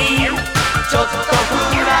い。ちょっと振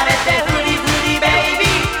られてフリフリ Baby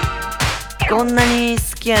こんなに好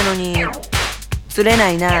きやのに釣れな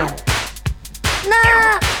いな。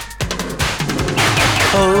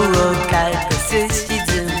放課後すし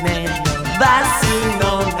詰めのバスの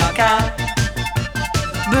中、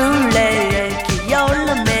ブレーキよろ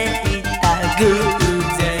めいた偶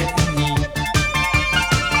然に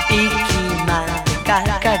息までか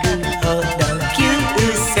かるほど急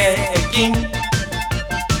接近、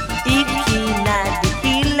いきなり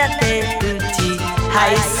平手打ちハ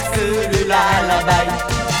イスクールララバイ。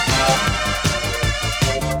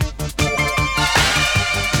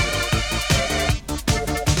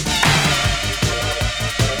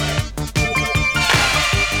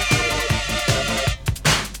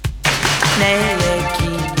ねえ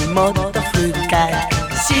君もっと深く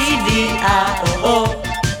知り合おう、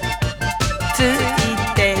つい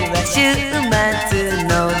ては週末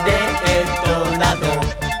のデートなど、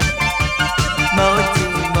もじ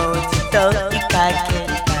もじと追いかけ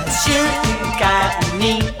た瞬間に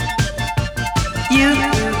夕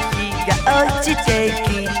日が落ちてき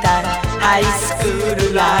たハイスクー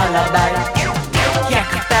ルララバイ。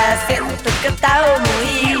 100% 片思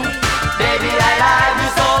い Baby I love you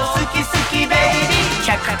so 好き好き Baby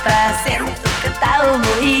 100% 片思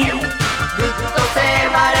い、ぐっと迫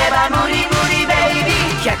れば無理無理 Baby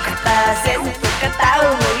 100% 片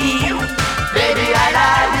思い、 Baby I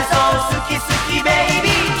love you so 好き好き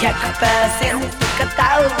Baby 100% 片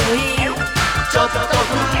思い、ちょっと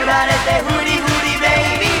振られてフリフリ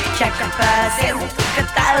Baby 100% 片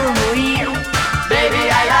思い、 Baby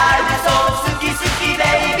I love you so 好き好き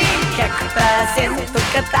Baby 100%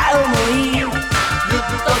 片思い、ぐっ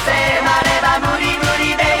と迫れば無理無理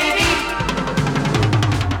Baby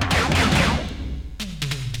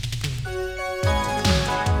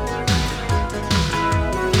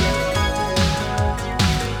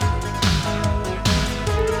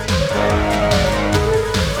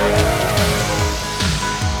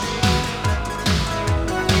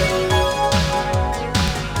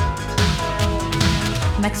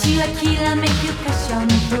街はきらめくパッション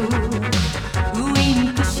風、ウイ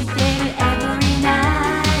ンクしてる every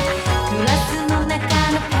night、 グラスの中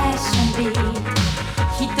のパッションビート、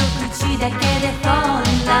一口だけで fall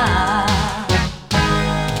in love、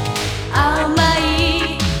 甘い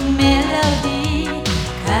メロディー、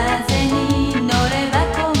風に乗れば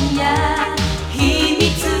今夜秘密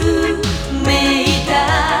めいた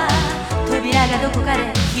扉がどこかで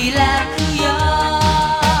開くよ。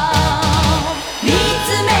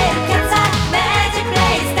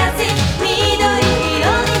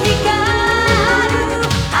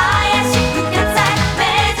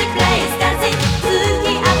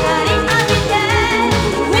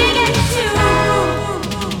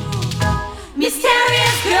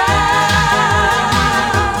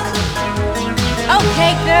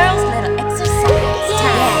Okay, girls, little exercise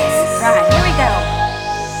time. Yes. Right, here we go.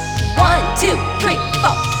 1, 2, 3,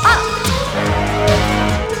 4, up.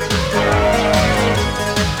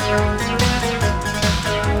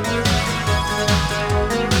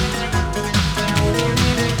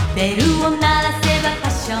 ベルを鳴らせばパ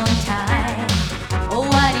ッションタイム、終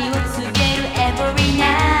わりを告げる every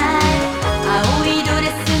night、 青いドレ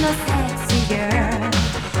スのセクシー girl、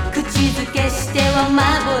 口づけしては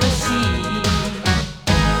幻、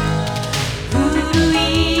古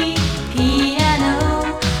いピアノ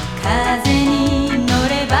風に乗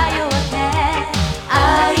ればよって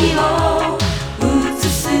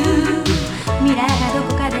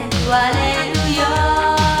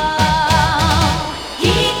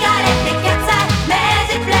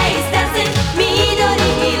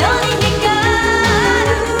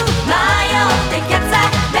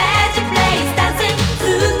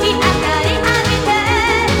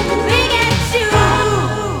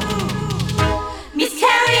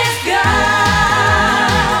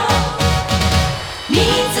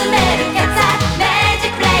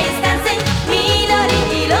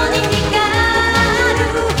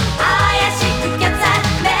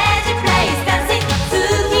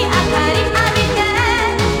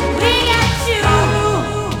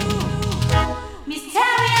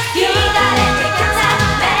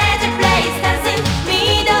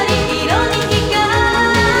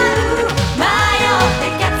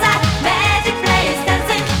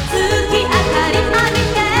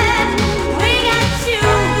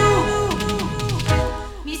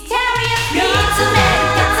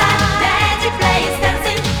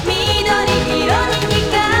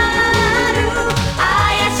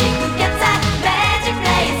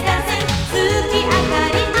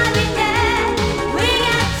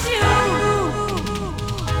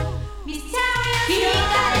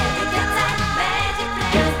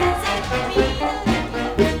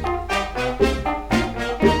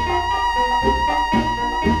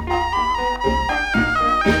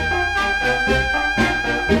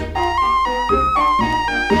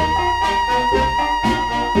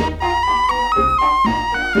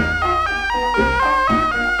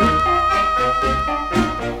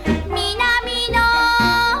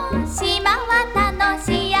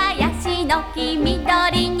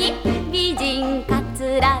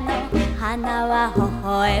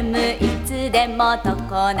でも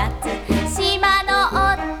常夏島の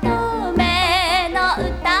乙女の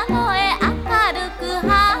歌声明るく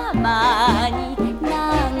浜に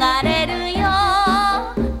流れるよ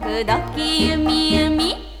くどきゆみゆみ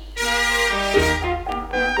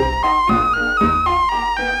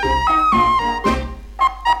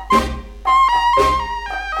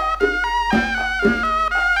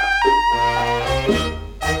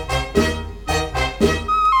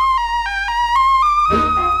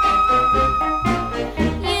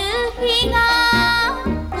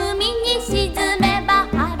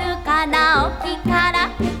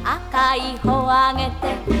帆あげ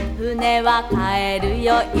て船は帰る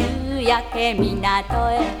よ夕焼け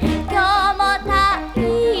港へ今日も大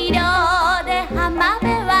漁で浜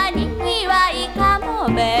辺はにぎわいかも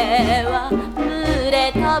べは群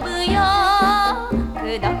れ飛ぶよ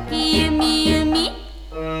くどきゆみゆみ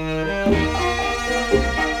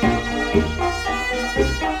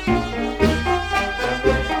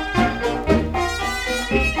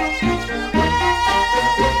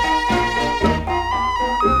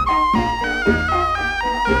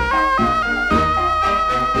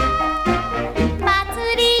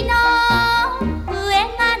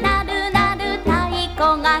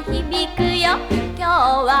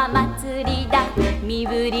身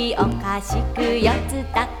振りおかしく四つ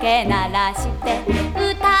竹鳴らして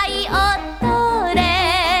歌い踊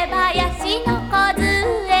れ林の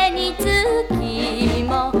梢に月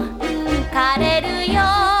も浮かれるよ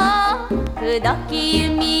くどきゆ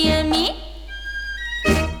みゆみ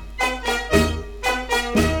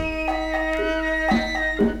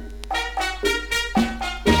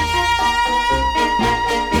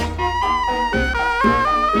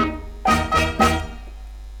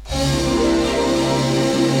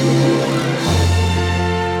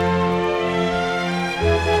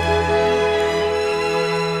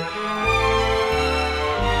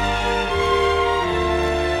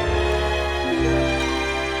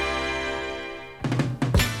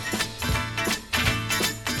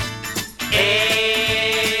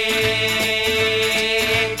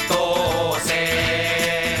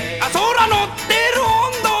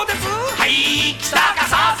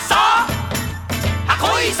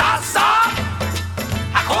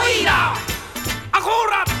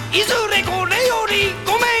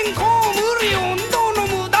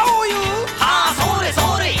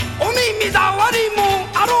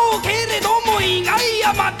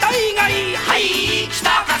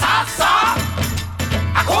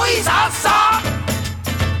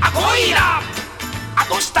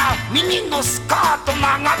ミニのスカート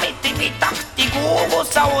眺めてみたくてゴーゴ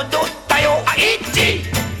さ踊ったよあいっち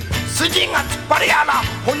筋が突っ張るやら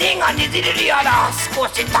骨がねじれるやら少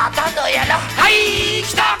し立たぬやらはい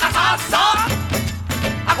来たかさっさ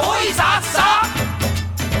あこいさっさ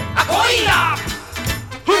あこいな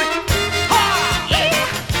ふいは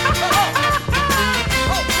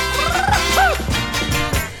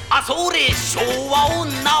ああそれ昭和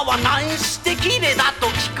女は何して綺麗だと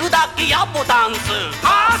聞くだけやぼダンス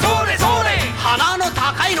あそれそれ鼻の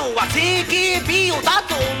高いのは整形美容だ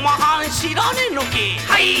とおまはん知らねえのき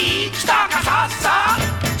はい来たかさっさ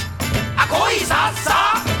あこいさっ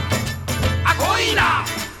さあこいな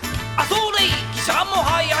あそれ汽車も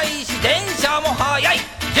速いし電車も速い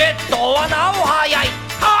ジェットはなお速い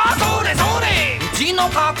あそれそれうちの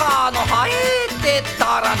カカの生えてっ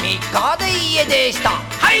たら3日で家でした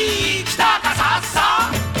はい来たかさっ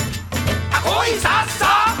さあこいさっ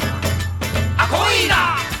さあこい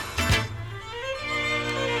な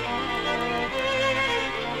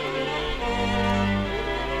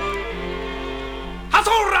あそ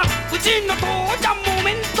らうちの父ちゃんも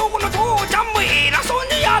面倒の父ちゃんも偉そう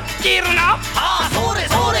にやってるなあそれ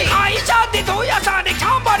それ会社でどやされキ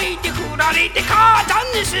ャバリーで振られて母ちゃん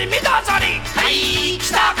に締め出されはい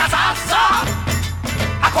来たかさっさ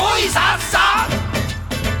あこいさっさ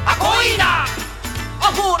あこいな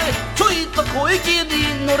あこれちょいと小池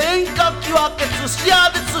人の連歌き分け寿司屋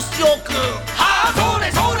で寿司を食うはあそ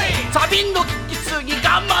れそれサビの聞きすぎ我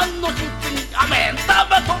慢のしすぎアメン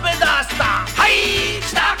玉飛べ出したはい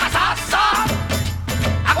来たかさっさ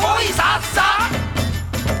あこいさっさ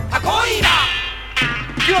あこいな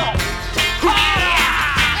よっ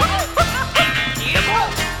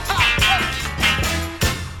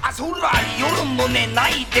あそら夜も寝な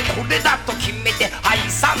いでこれだと決めてはい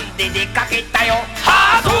さんで出かけたよ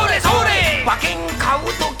はあそれそれ馬券買う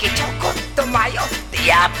ときちょこっと迷って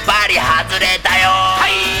やっぱり外れたよは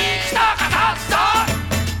い来たかさっさ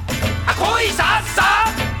あこいさっさ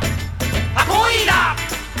あこいな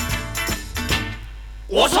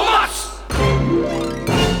おそます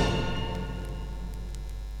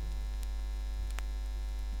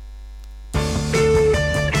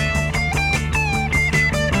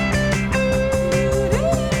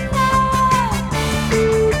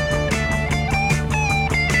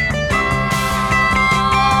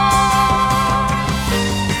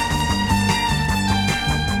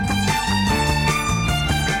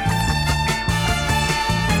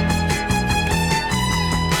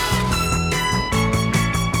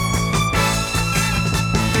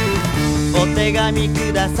お手紙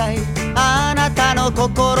ください。あなたの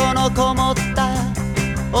心のこもった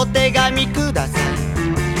お手紙ください。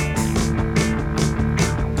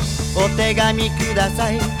お手紙くださ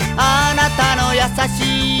い。あなたの優し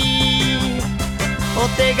いお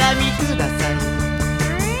手紙ください。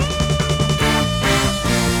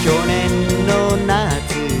去年の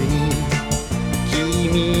夏に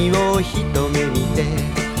君を一目見て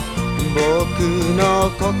僕の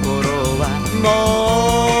心はも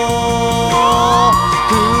う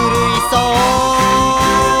狂いそう。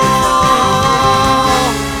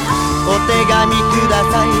お手紙くだ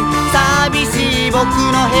さい。寂しい僕の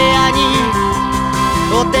部屋に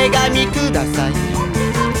お手紙ください。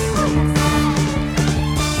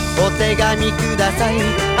お手紙ください。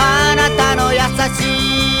あなたの優し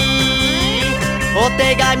いお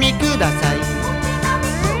手紙ください。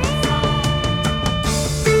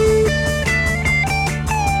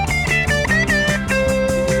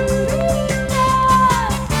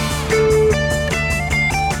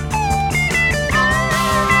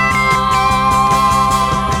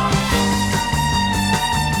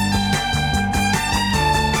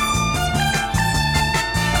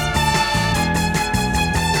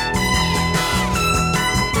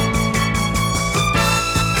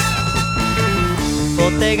お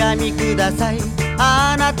手紙ください。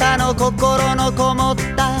あなたの心のこもっ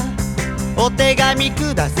たお手紙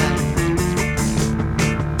ください。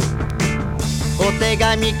お手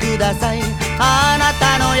紙ください。あな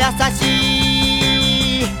たの優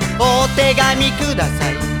しいお手紙くださ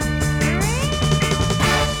い。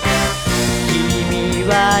君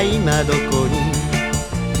は今どこに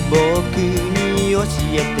僕に教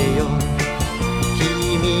えてよ。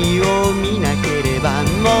君を見なければ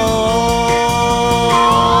も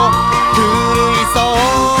う狂いそう。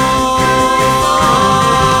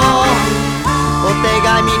お手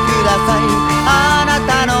紙ください。あなた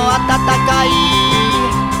の温かい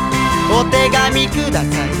お手紙ください。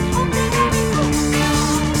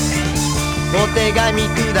お手紙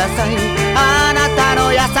ください。あなた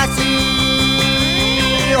の優し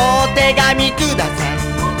いお手紙ください。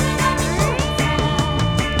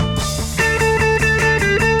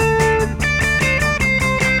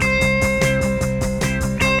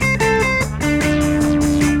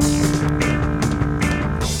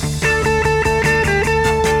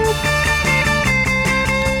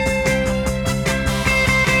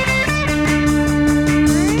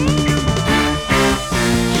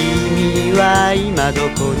今ど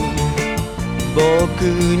こに僕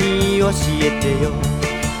に教えてよ。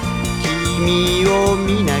君を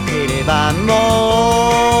見なければも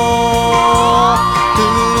う狂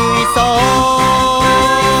いそう。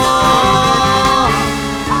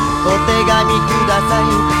お手紙ください。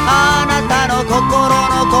あなたの心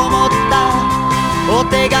のこもったお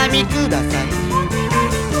手紙ください。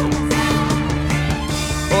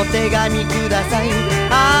お手紙ください。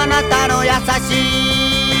あなたの優しい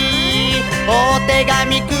お手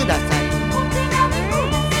紙ください。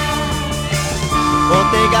お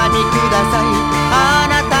手紙ください。あ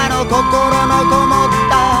なたの心のこもっ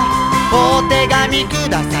たお手紙く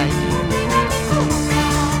ださい。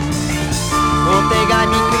お手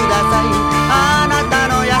紙ください。あなた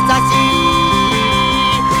の優しい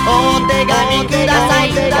お手紙ください。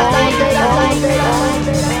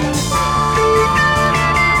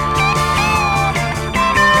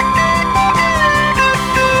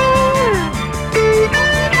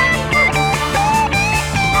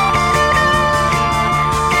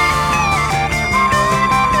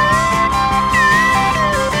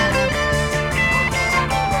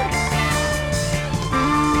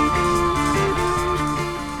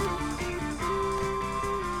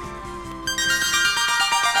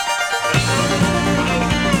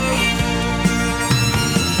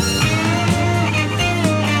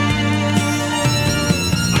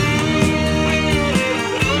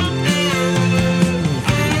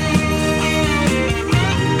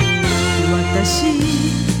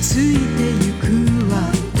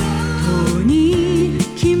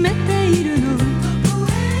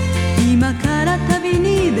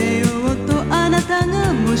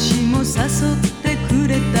もしも誘ってく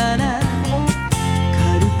れたら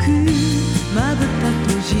軽くまぶた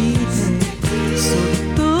閉じてそっ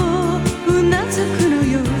とうなずくの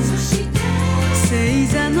よ。星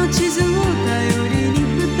座の地図を頼りに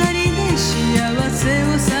二人で幸せを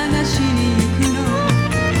探しに行くの。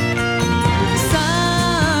さ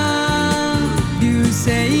あ流星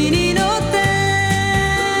に乗って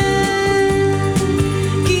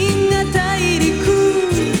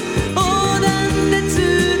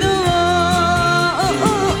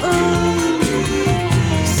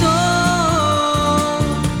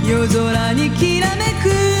夜空にきらめく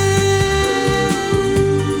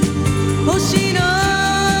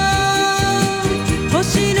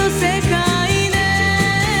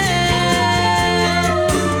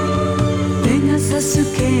ス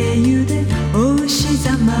経由でお牛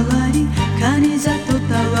座回り蟹座と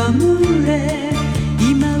戯れ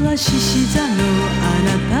今は獅子座のあ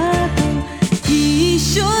なたと一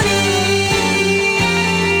緒に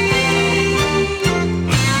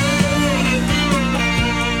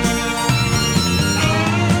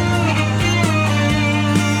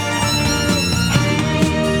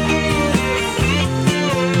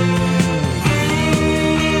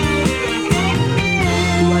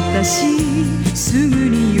私すぐ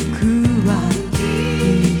に行くわ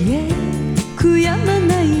いいえ悔やま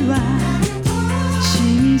ないわ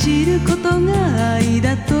信じることが愛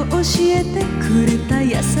だと教えてくれた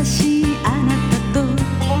優しいあなたとウ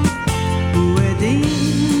ェディ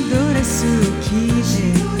ングドレスを着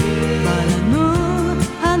てバラの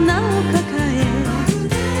花を抱え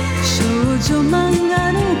少女漫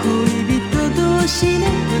画の恋人同士で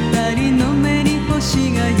二人の目に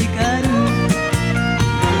星が光る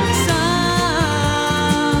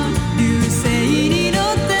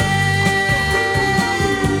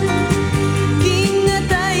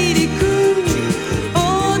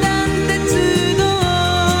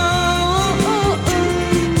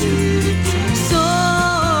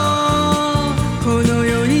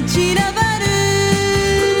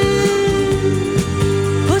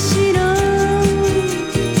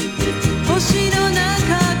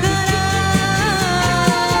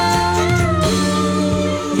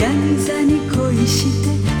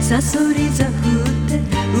サソリ座振って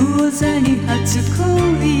魚座に初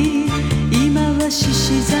恋今は獅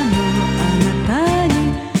子座のあなたに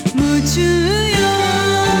夢中よ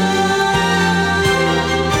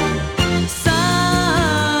さ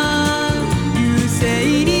あ流星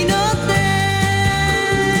に乗って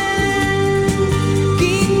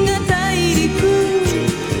銀河大陸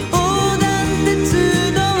横断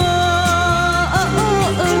鉄道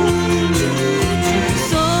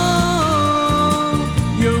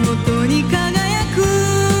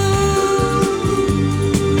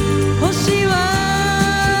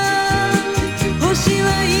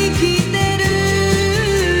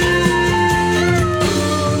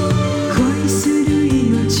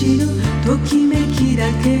ときめきだ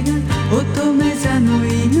けが乙女座の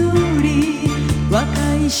祈り若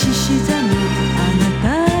い獅子座のあな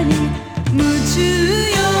たに夢中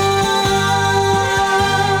よ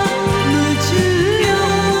夢中よ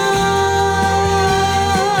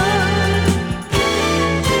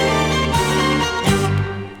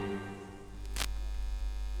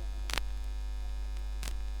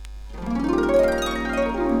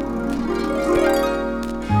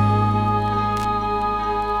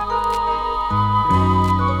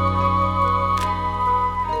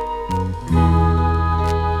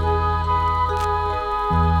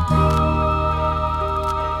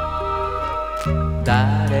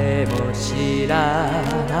誰も知ら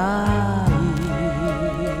ない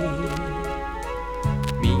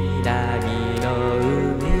南の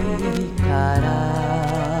海から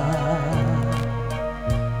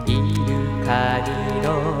イルカに乗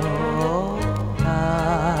った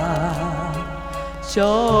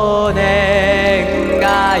少年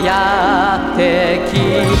がやってき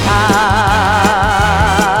た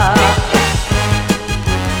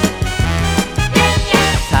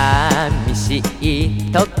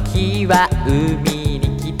時は海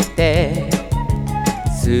に来て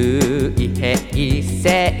水平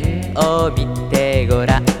線を見てご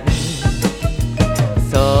らん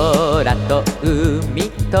空と海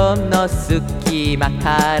との隙間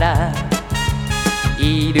から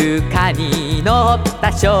イルカに乗っ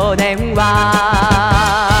た少年は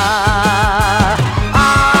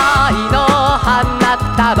愛の花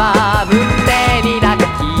束胸に抱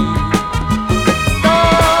き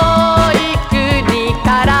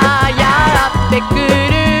くる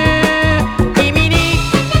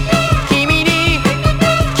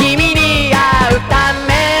君に会うため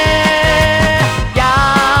や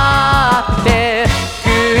ってく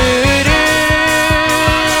る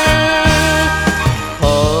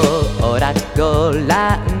ほらごら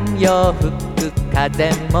んよ吹く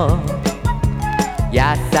風も優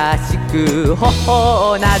しく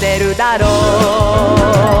頬を撫でるだろ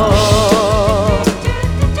う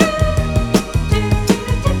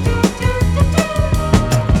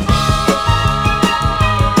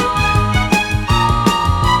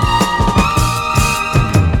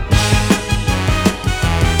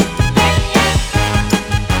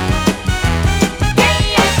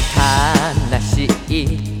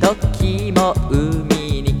時も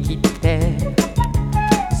海に来て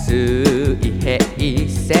水平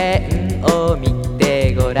線を見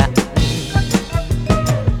てごらん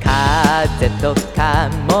風とカ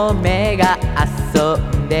モメが遊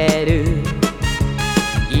んでる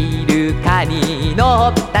イルカにに乗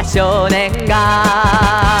った少年が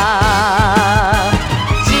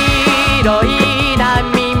白い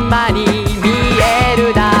波間に見え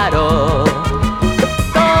るだろう。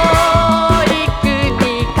遠い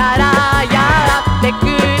国からやってく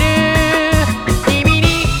る君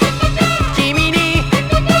に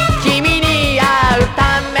会う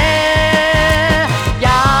ためや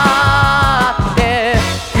って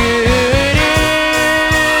くる。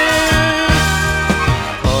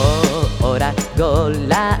ほらご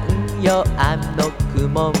らんよあの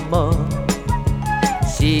雲も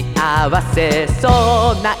幸せ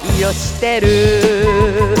そうな色してる。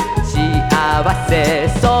幸せ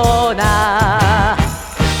そうな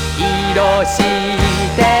色し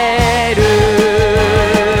てる。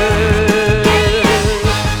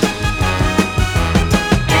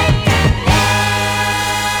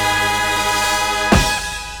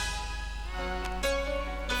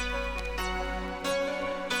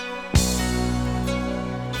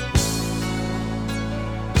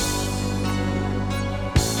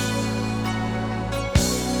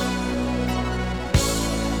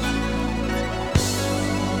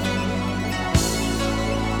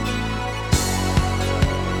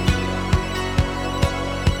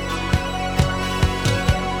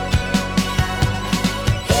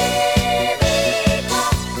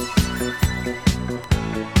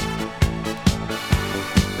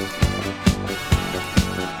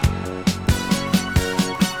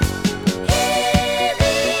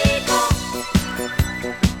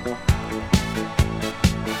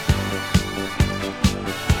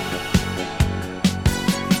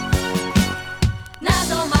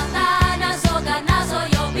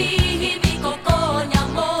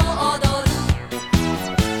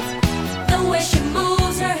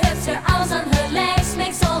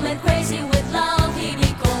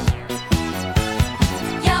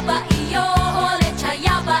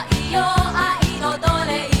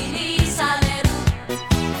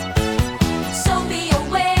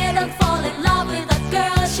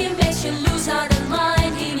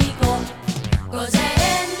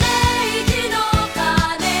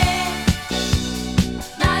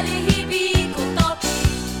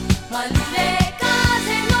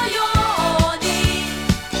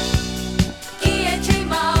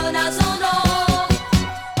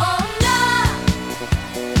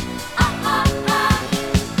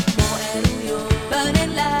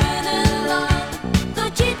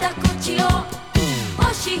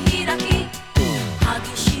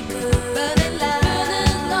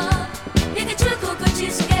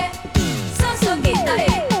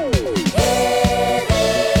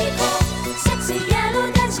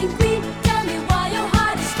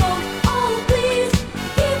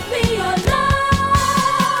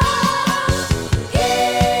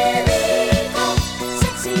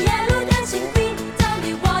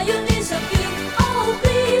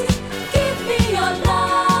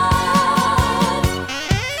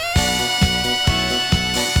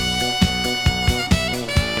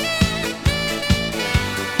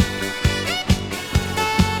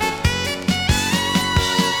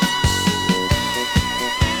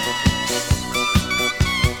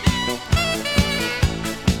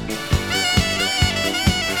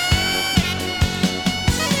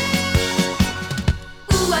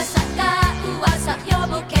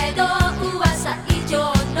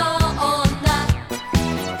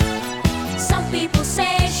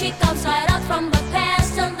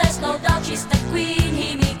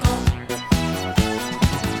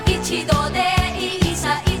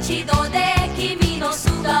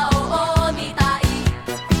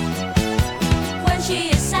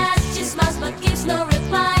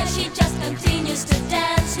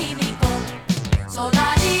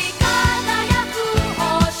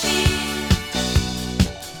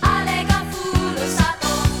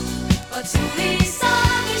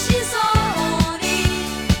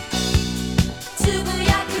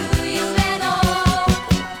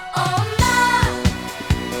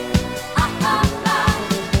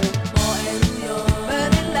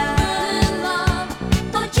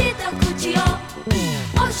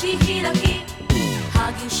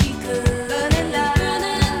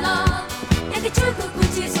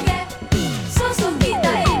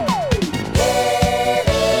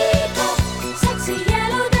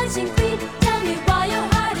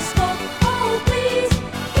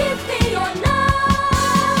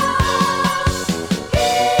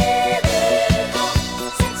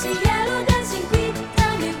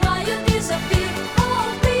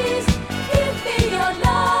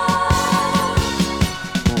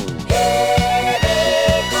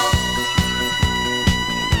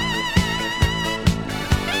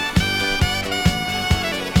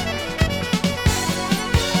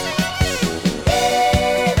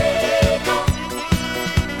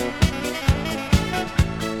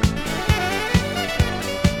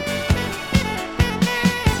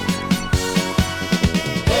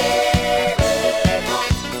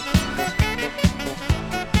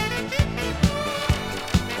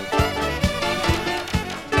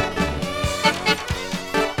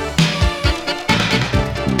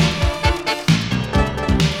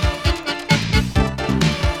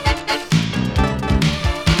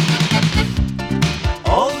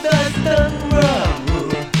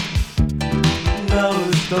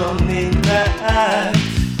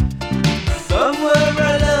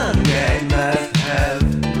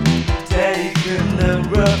the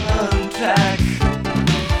wrong track.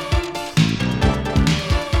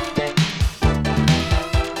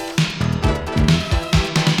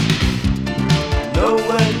 No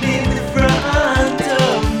one in front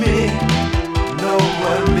of me, no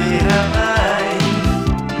one behind,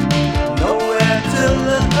 nowhere to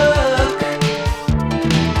look.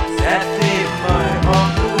 Sat in my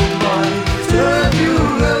own mind,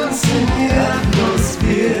 turbulence in the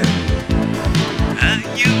atmosphere. Are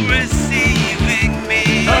you receiving me?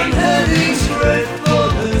 I'm heading straight for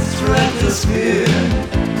the stratosphere.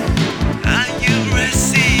 Are you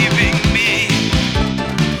receiving me?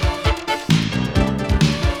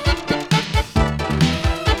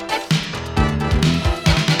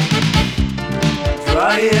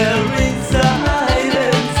 Dry air in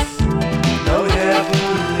silence, no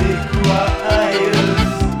heavenly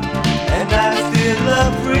choirs, and I'm still a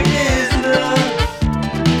prisoner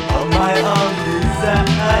of my own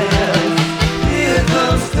desires. Here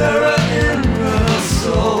comes terror in our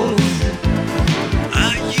souls.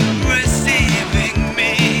 Are you receiving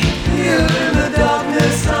me? Here in the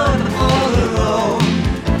darkness I'm all alone.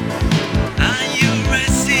 Are you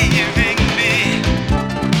receiving me?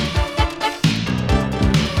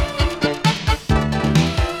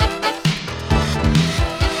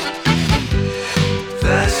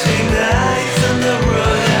 Flashing lights on the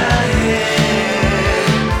road ahead,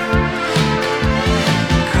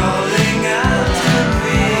 calling out to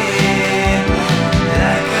me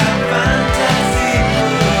like a fantasy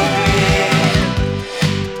movie.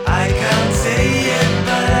 I can't say it,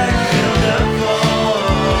 but I feel the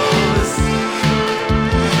force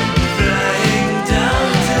flying down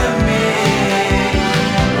to me,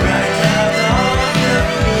 right out of the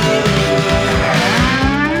blue.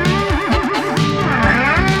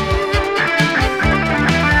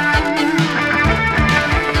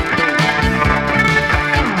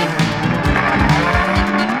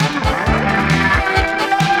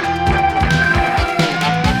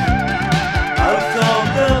 Out of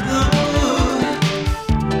the blue,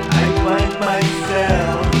 I find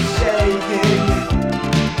myself shaking,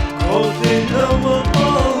 caught in the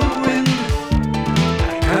whirlwind.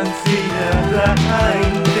 I can't see the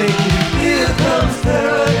blind thing. Here comes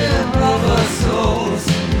terror in our souls.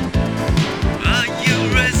 Are you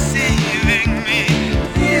receiving me?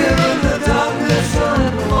 Here in the darkness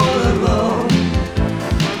I'm all alone.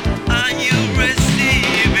 Are you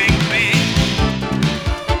receiving me?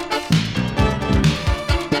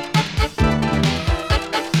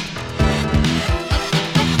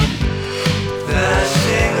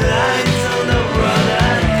 Flashing lights on the road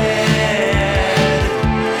ahead,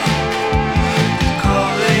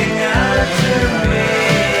 calling out to me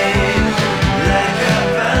like a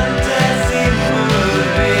fantasy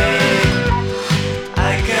movie.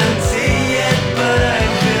 I can't see it, but I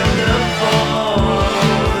feel the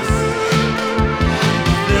force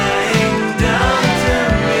flying down to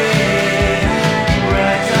me,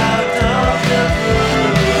 right out of the blue.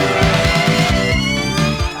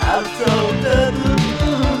 Out of the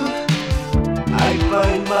blue, I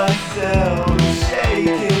find myself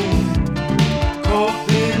shaking, caught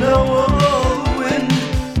in a whirlwind.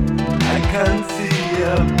 I can't see a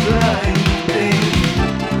blind thing.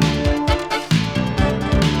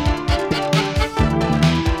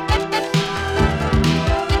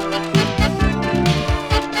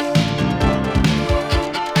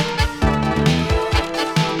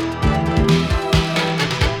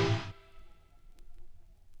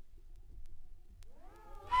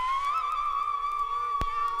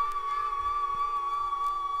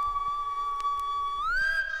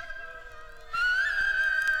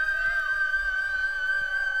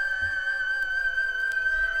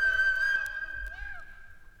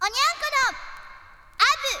おにゃんこのあ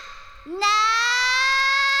ぶない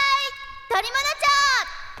取り物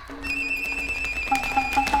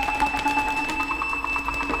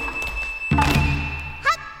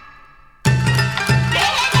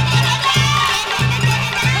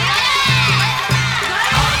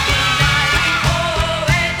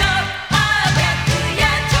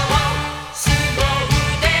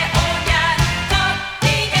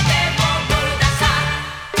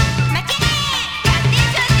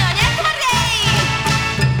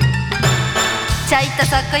ちょいと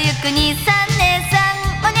そこゆく兄さん姉さ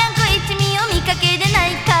ん、おにゃんこ一味を見かけでな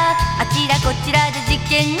いか。あちらこちらで事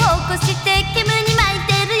件を起こして煙に巻い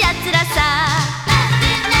てるやつらさ。危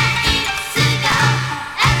ない素顔、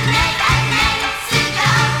危ない素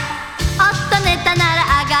顔。おっとネタなら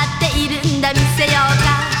上がっているんだ、見せよう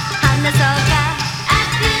か話そうか。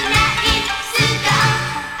危ない素顔、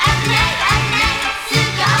危ない素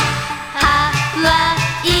顔。ハワ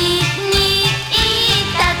イに行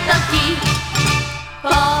った時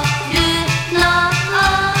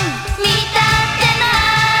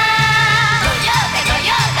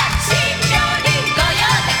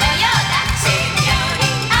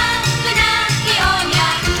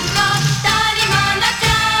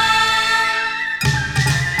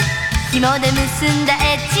紐で結んだ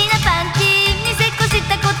エッチなパンティーにせっこし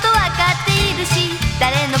たことわかっているし、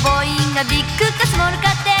誰の母音がビッグかスモールか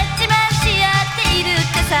って自慢し合っているって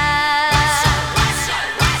さ。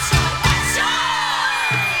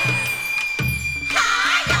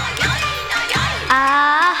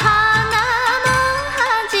あー花も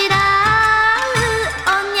恥じらう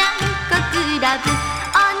おにゃんこクラブ、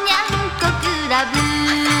おにゃんこクラブ、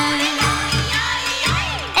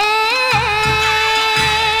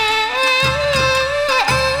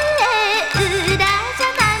裏じゃ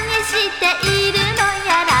何しているの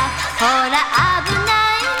やら、ほら危な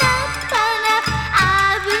いなったら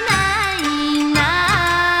危ないな。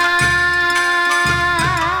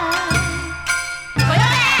こよ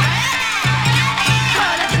でこ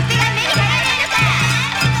の口が目に入らないのか。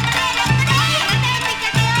見か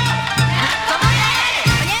けよう。なんともやる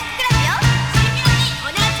おにゃんクラブよ。神妙にお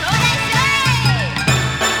にゃんちょうだいすわ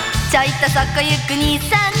い。ちょいとそこゆく兄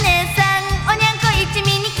さん姉さん、おにゃんこ一味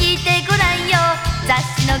に聞いてごらんよ。雑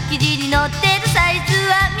誌の記事に載ってるサイズ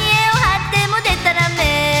は見栄を張ってもでたら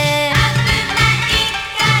め。危ない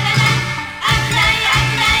からだ、危ない危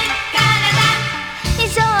ないからだ。衣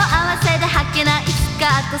装合わせで履けないスカ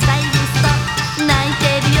ートサイズスト泣い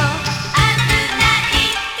てるよ。危ない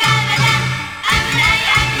からだ、危ない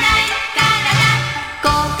危ないからだ。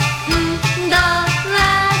今度は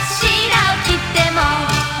白を着ても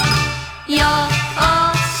容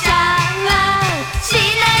赦はしな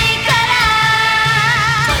いから。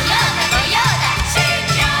ご用だご用だ神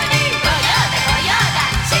妙に、ご用だご用だ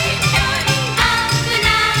神妙に。危な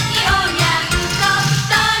いおにゃんこ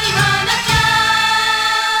取り物ちゃ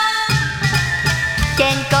ん。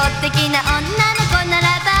健康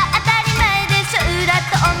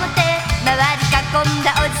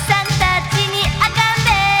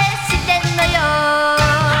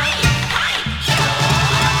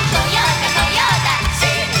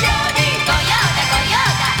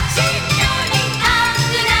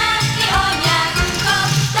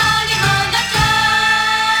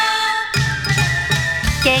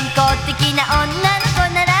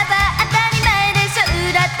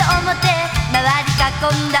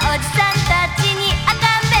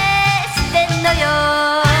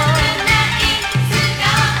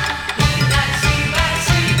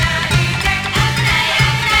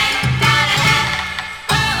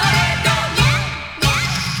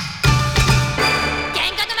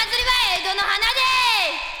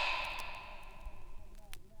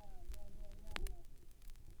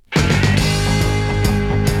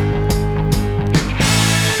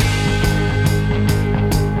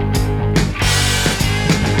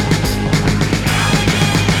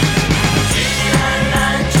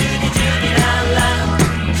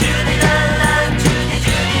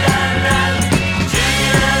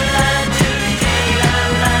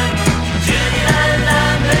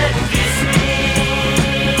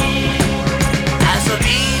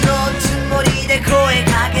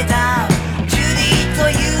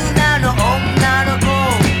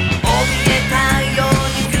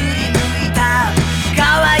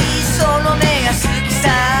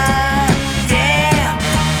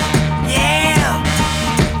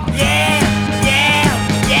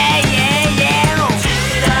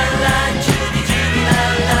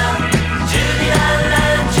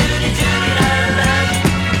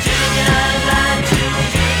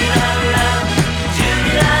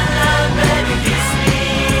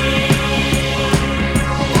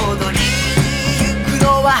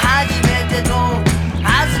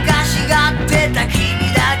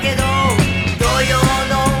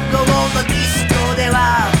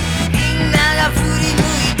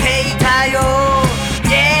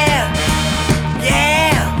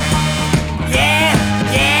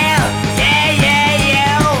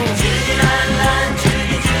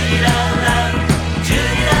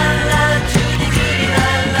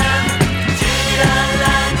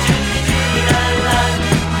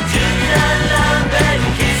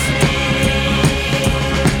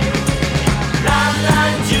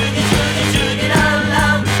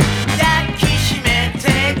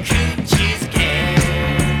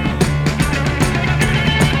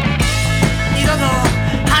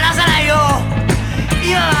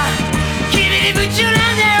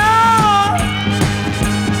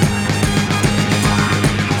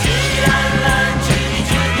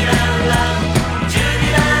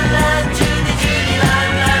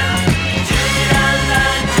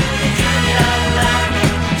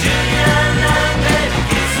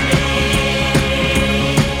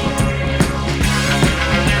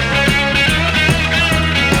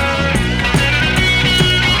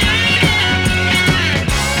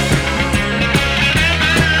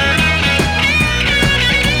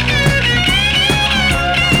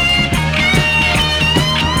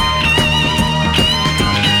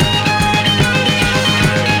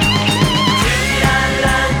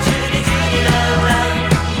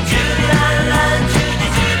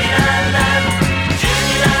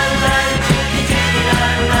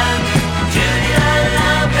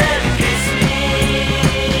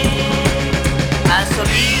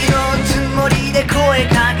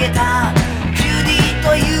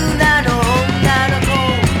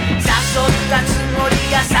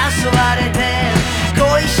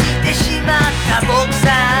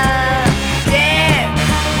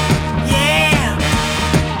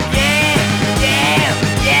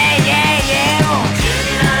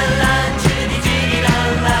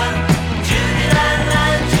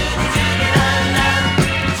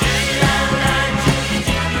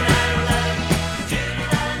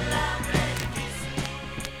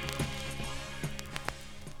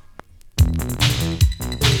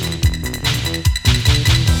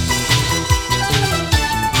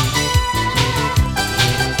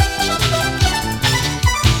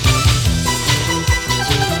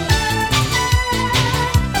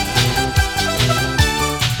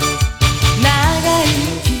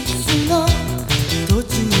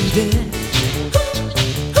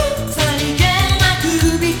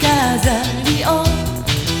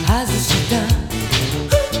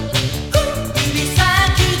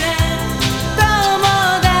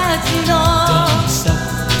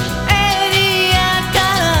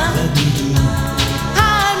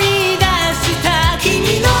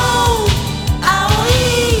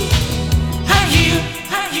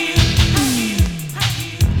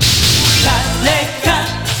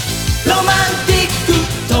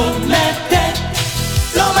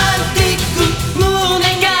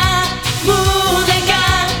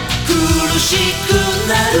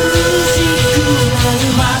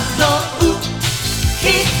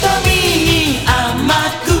瞳に甘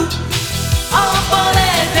く溺れ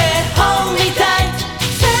て本みたい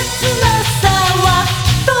切なさは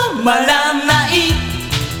止まらない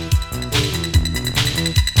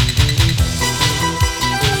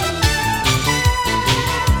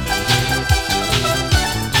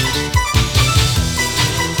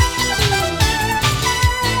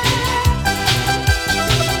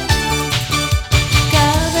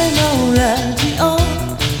壁のラジオ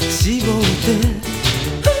絞って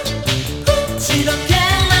白け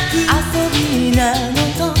なく遊びなの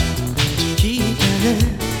と聞いたね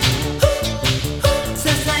さ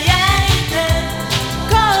さやいて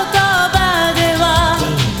言葉では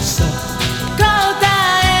答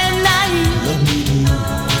えない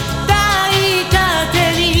抱いた手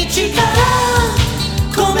に力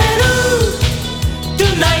込める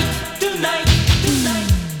Tonight, tonight, tonight,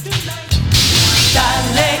 tonight 誰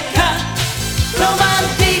かロマン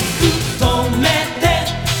ティック止めて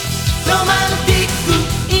ロマンティック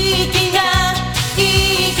息が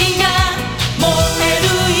燃える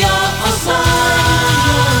よそう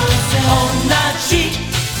同じ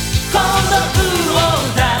孤独を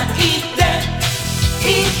抱いて生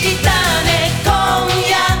きたね今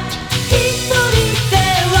夜一人で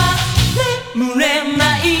は眠れな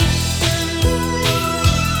い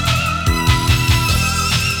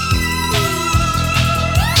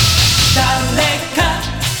誰か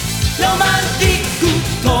ロマンティック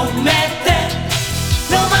止めて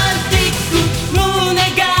ロマンティック胸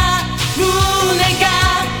が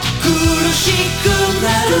苦しくな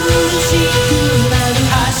る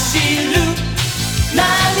走る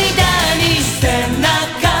涙に背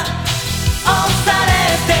中押され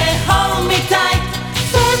て本みたい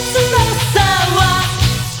切なさは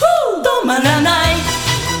止まらない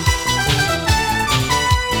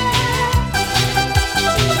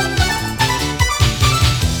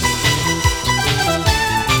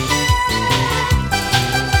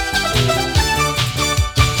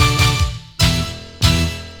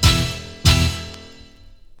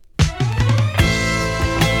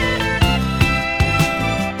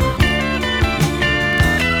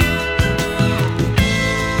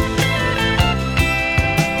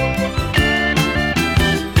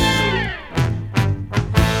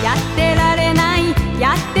やってられない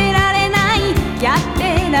やってられないやっ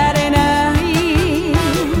てられない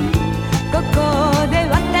ここで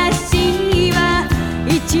私は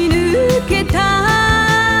生き抜けた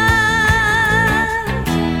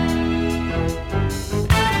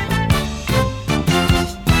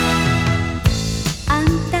あん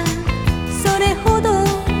たそれほど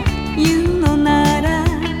言うのなら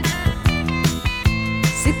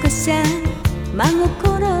少しは真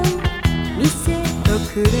心見せと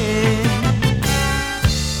くれ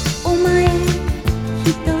お前一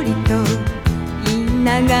人と言い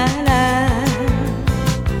ながら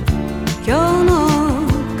今日の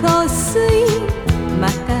香水ま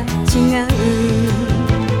た違う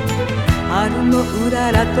春のう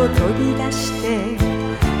ららと飛び出して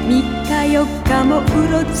3日4日もう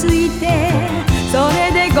ろついてそ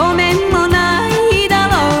れでごめんもないだ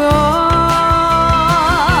ろ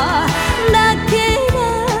うだけが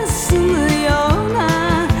済むような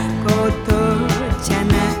ことじゃ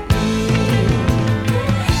ない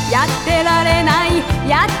やってられない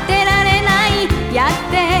やってられないやっ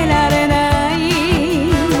てられない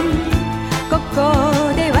ここ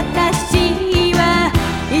で私は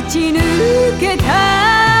生き抜けた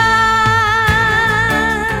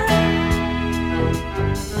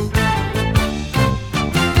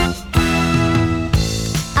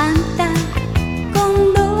あんた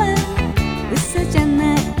今度は嘘じゃ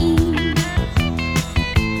ない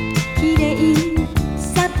きれい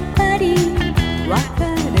さっぱり別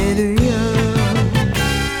れるよ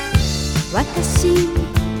私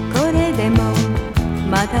これでも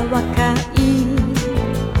まだ若い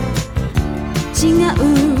違う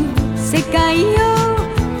世界を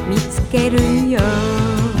見つけるよ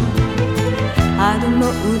春の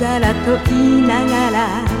うららと言いなが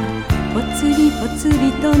らぽつりぽつ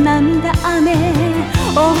りと涙雨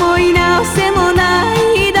思い直せもな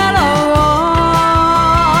いだろ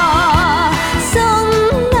うそん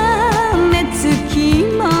な目つき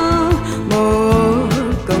ももう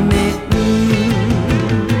ごめん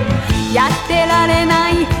やってられな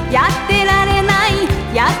いやってられない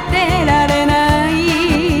やってられない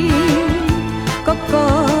ここ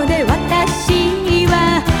で私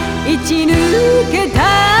は生き抜けた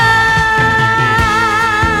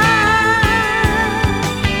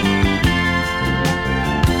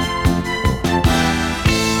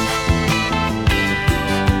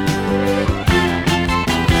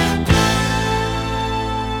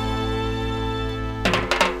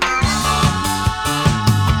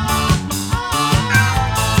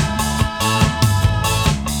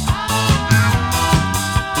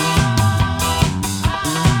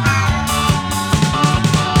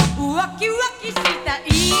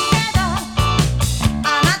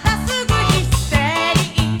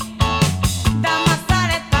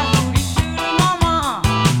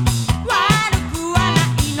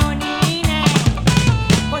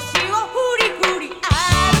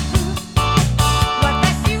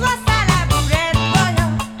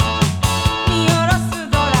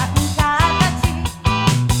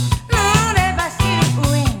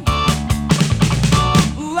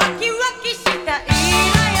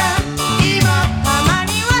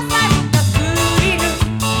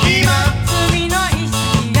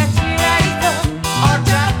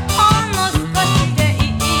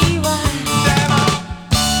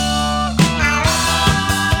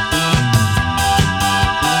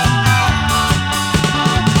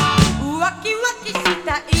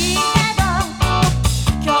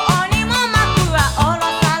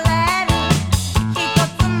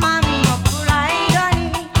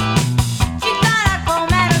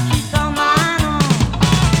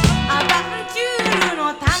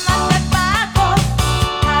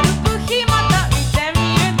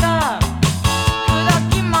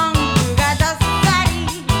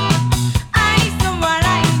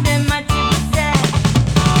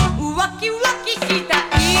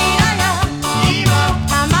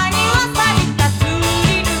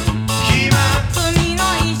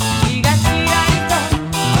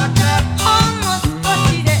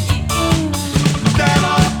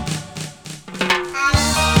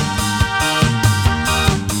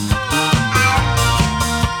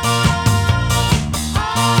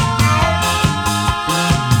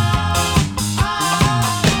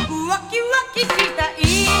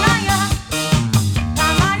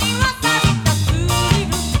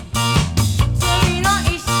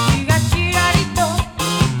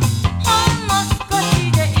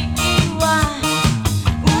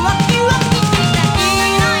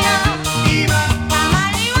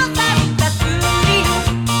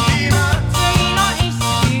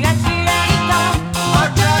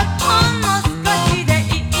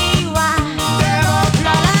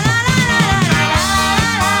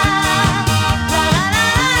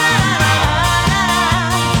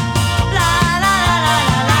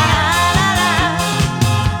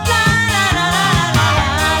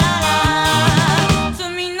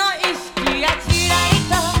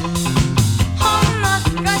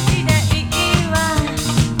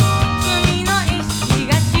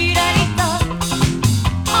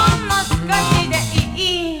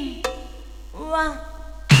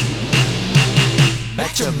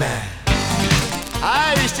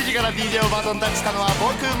DJ をバトンタッチしたのは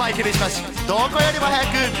僕マイケル石橋。どこよりも早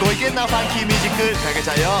くご意見なファンキーミュージックかけち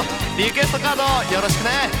ゃうよ。リクエストカードよろしく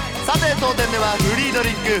ね。さて当店ではフリードリ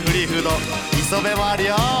ンクフリーフード磯辺もある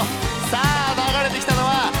よ。さあ流れてきたの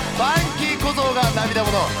はファンキー小僧が涙も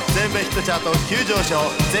の全米ヒットチャート急上昇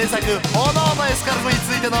前作「炎のエスカルゴ」に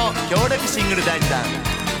ついての強力シングル第2弾。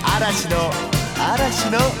嵐の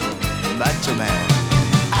マッチョマン、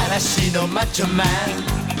嵐のマッチョマン、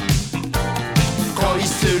恋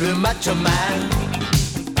するマッチョマン、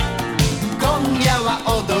今夜は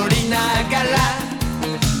踊りながら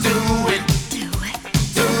Do it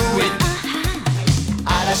Do it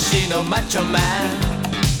嵐のマッチョマン、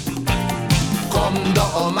今度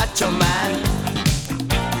マッチョマン、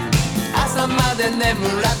朝まで眠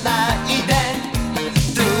らないで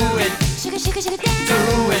Do it Do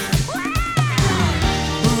it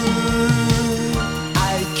I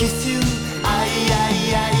kiss you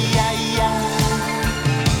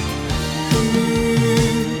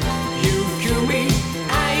You kill me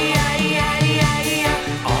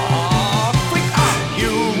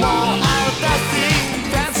You are dancing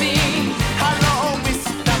Hello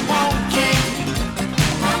Mr. Monkey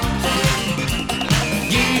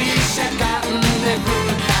ギリシャ間で二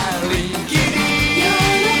人きり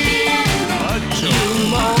You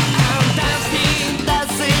are dancing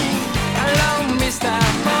Hello Mr.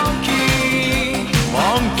 Monkey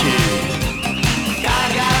鏡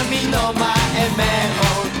の前目を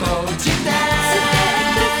閉じて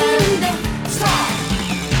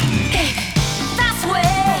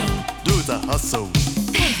Do the hustle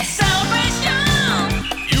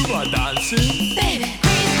You are dancing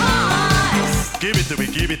Give it to me,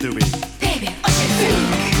 give it to me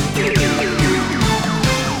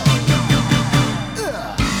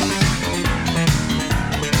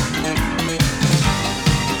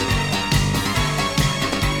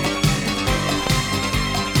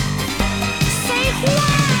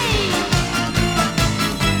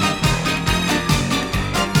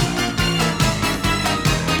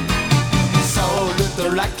ソウル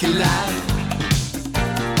ドラキュラ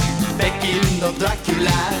北京のドラキュ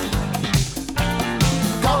ラ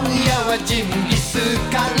今夜はジンギス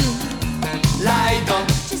カンライド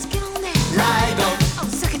ライド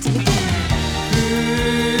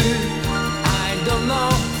I don't know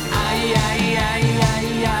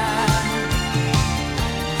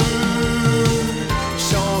証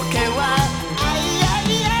券は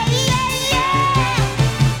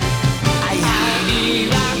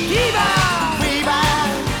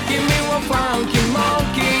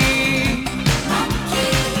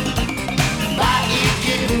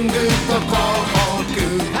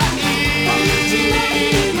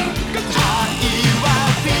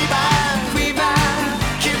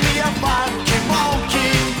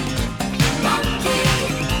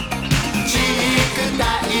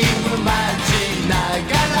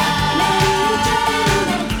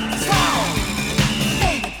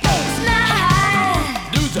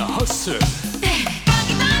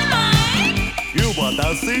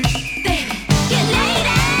dancing? Get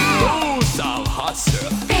later! Do some hustle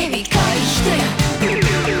Baby, 返して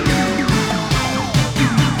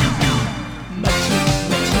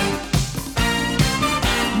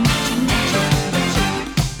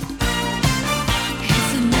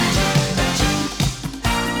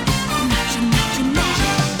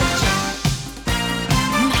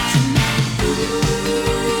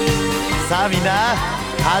さあみんな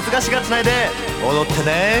恥ずかしがってないで踊って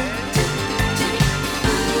ね。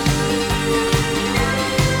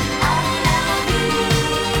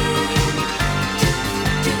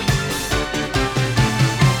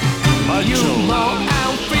You know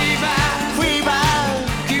I'm fever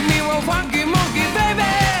Give me one funky monkey baby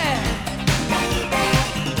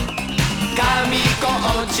神コ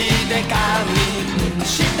ーチで仮眠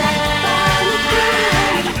して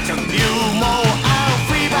You know I'm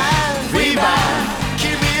fever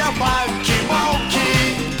Give me a funky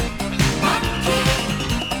monkey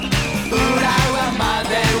浦和まで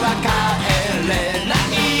は帰れない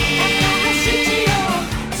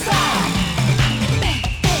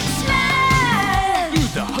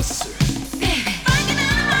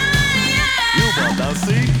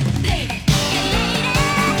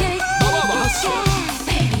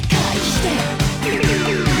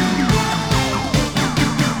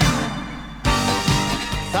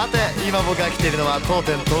さて今僕が着ているのは当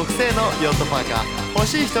店特製のヨットパーカー。欲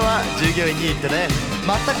しい人は従業員に言ってね。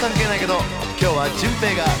全く関係ないけど今日は順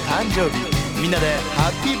平が誕生日。みんなでハ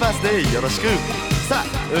ッピーバースデーよろしく。さあ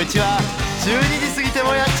うちは12時過ぎて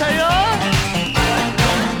もやっちゃうよ。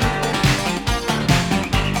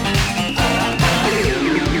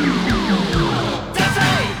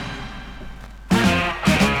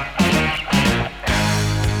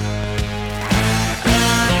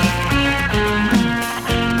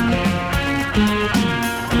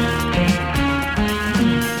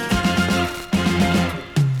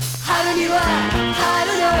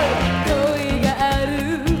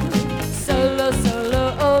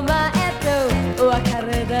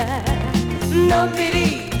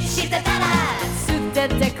せ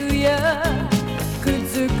てくよ。く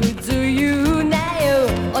ずくず言うなよ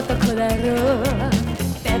男だろ。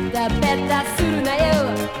ペタペタするなよ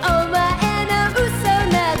お前の嘘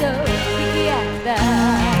など聞きやった。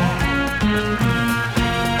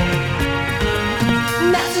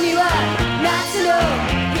夏には夏の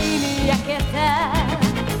日に焼けた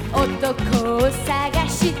男を探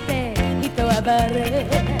して人はバレ。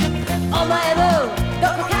お前もど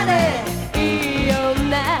こかでいい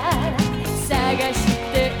女探し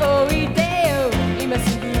ておいでよ今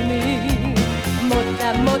すぐに。も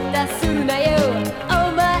たもたするなよお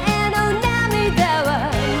前の涙は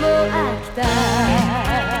もう飽きた。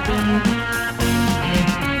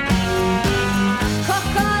心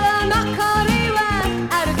残りは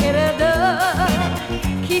あるけれど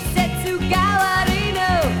季節変わりの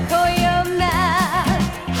恋女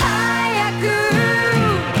早く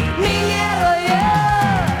逃げろよ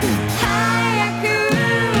早く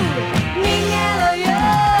逃げろよ。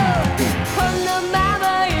このまま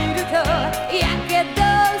いるとやけど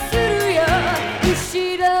するよ後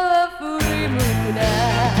ろを振り向くな。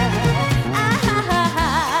あははは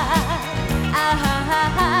あはは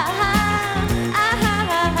はあは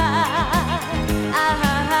ははあは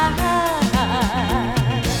はは。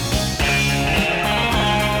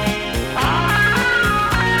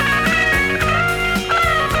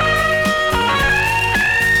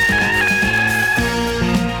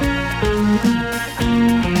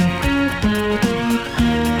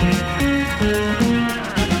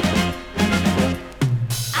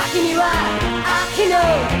秋には秋の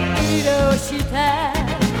色をした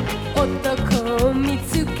男を見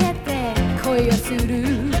つけて恋をする。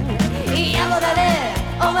いやもだね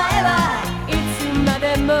お前はいつまで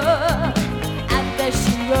も私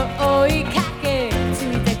を追いかけつい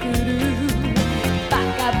てくる。バ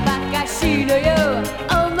カバカしいのよ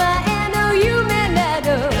お前の夢など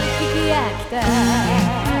聞き飽きた。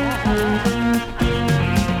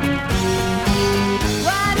悪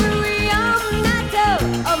い女と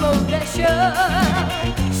思うでしょ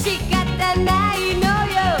仕方ないの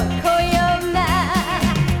よ恋女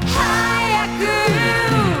早く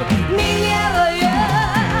逃げろよ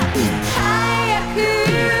早く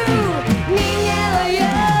逃げろよ。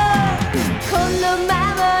このま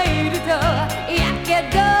まいるとやけ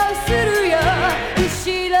どするよ後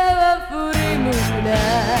ろを振り向くな。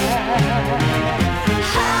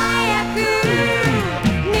早く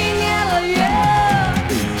逃げろよ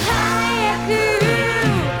早く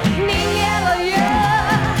逃げろよ。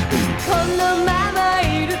このままい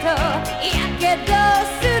るとやけど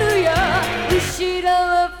するよ後ろ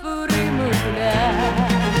を振り向くな。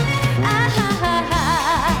あははは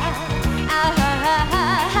あははは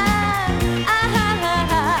あはは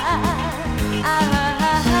はあは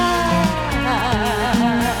は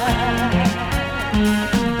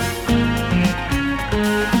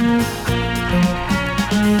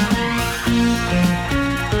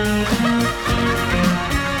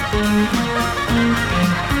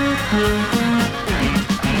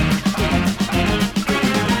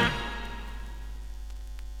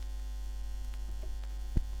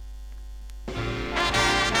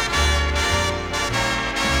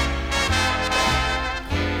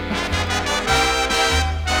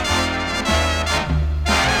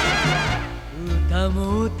歌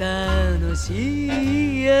も楽しい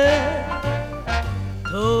や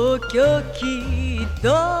東京きっと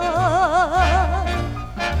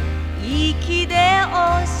粋でお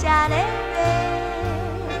しゃれで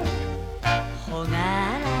ほがら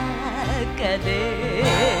かで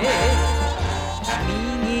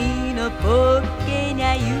右のポッケに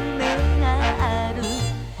ゃ夢がある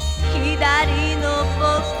左のポ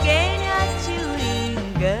ッケにゃチューイン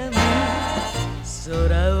ガム空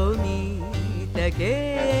を見た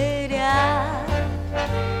けりゃ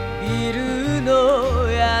ビルの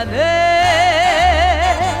屋根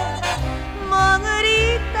潜り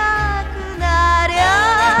たくなりゃ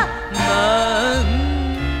マン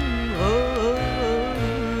ホール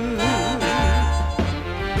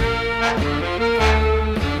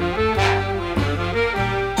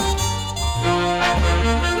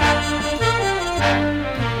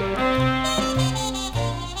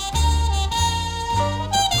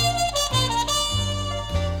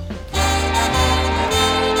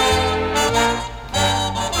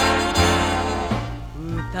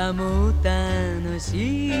歌も楽し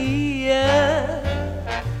いや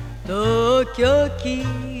東京き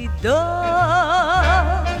っと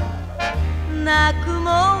泣くも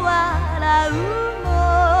笑うも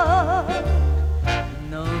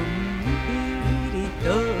のんびりと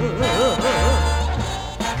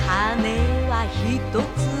金は一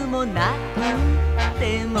つもなくて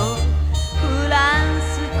もフラン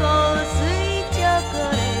ス香水チョコ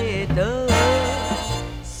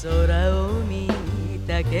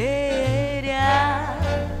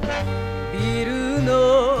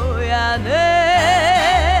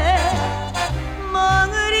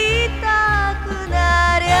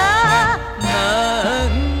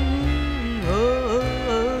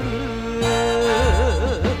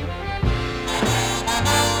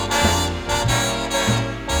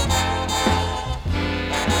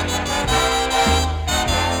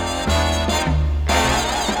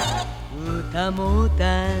歌も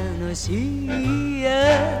楽しいや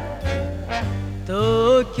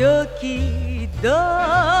東京きっと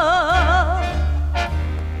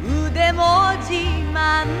腕も自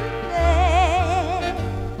慢で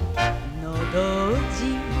のど自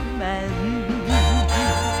慢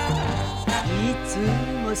いつ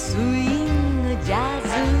もスイングジャズ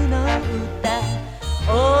の歌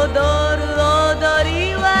踊る踊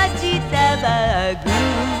りはジタバグ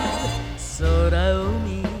空を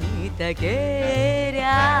見たけり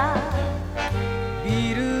ゃ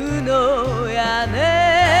ビルの屋根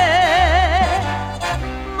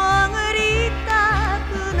潜りた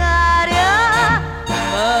くなりゃ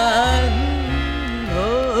マンホ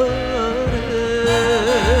ー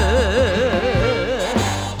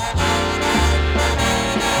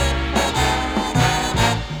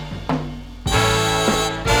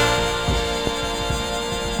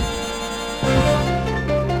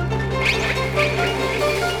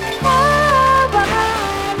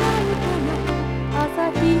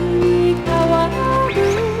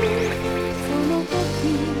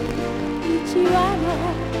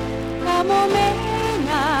カモメ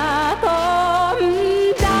が飛ん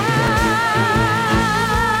だ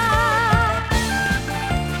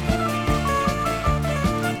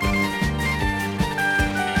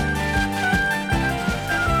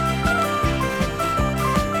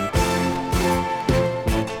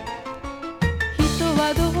人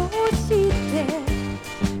はどうして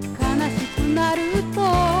悲しくなると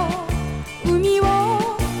海を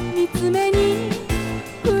見つめに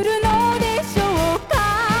来るのでしょうか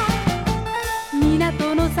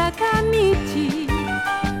港の坂道駆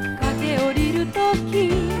け下りるとき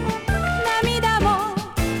涙も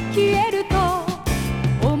消えると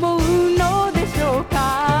思うのでしょうか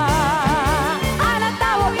あなた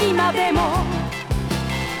を今でも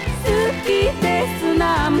好きです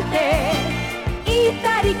なんて行っ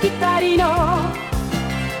たり来たりの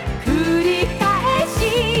繰り返し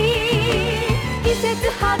季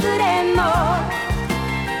節外れの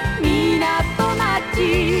港町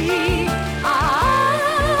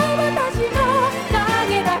私の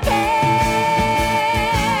影だけ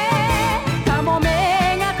カモメ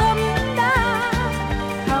が飛んだ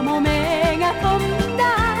カモメが飛んだ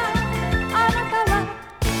あなたは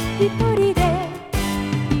一人で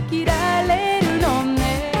生きられるのね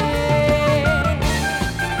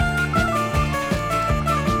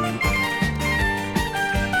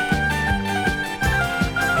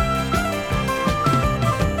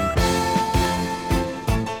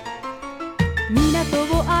港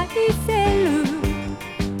を愛せる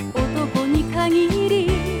男に限り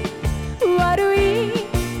悪い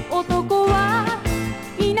男は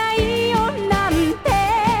いないよなんて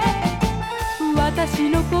私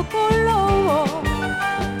の心を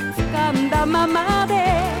掴んだままで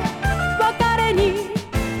別れに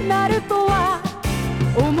なるとは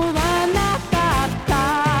思わなかった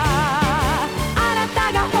あな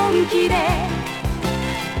たが本気で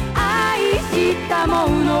愛したも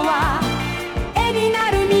のは絵に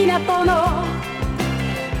なる港の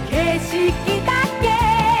景色だけ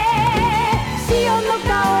潮の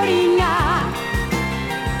香りが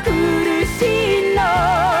苦しいの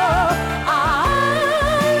あ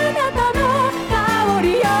なたの香り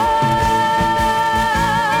よ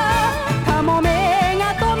カモメが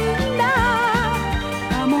飛んだ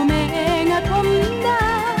カモメが飛んだ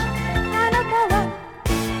あなたは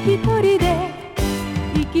一人で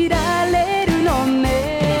生きられるのね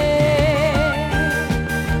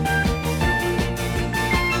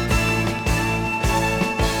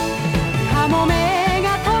カモメ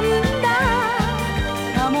が飛んだ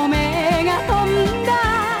カモメが飛んだ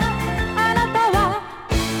あなたは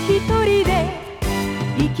一人で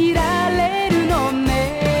生きられる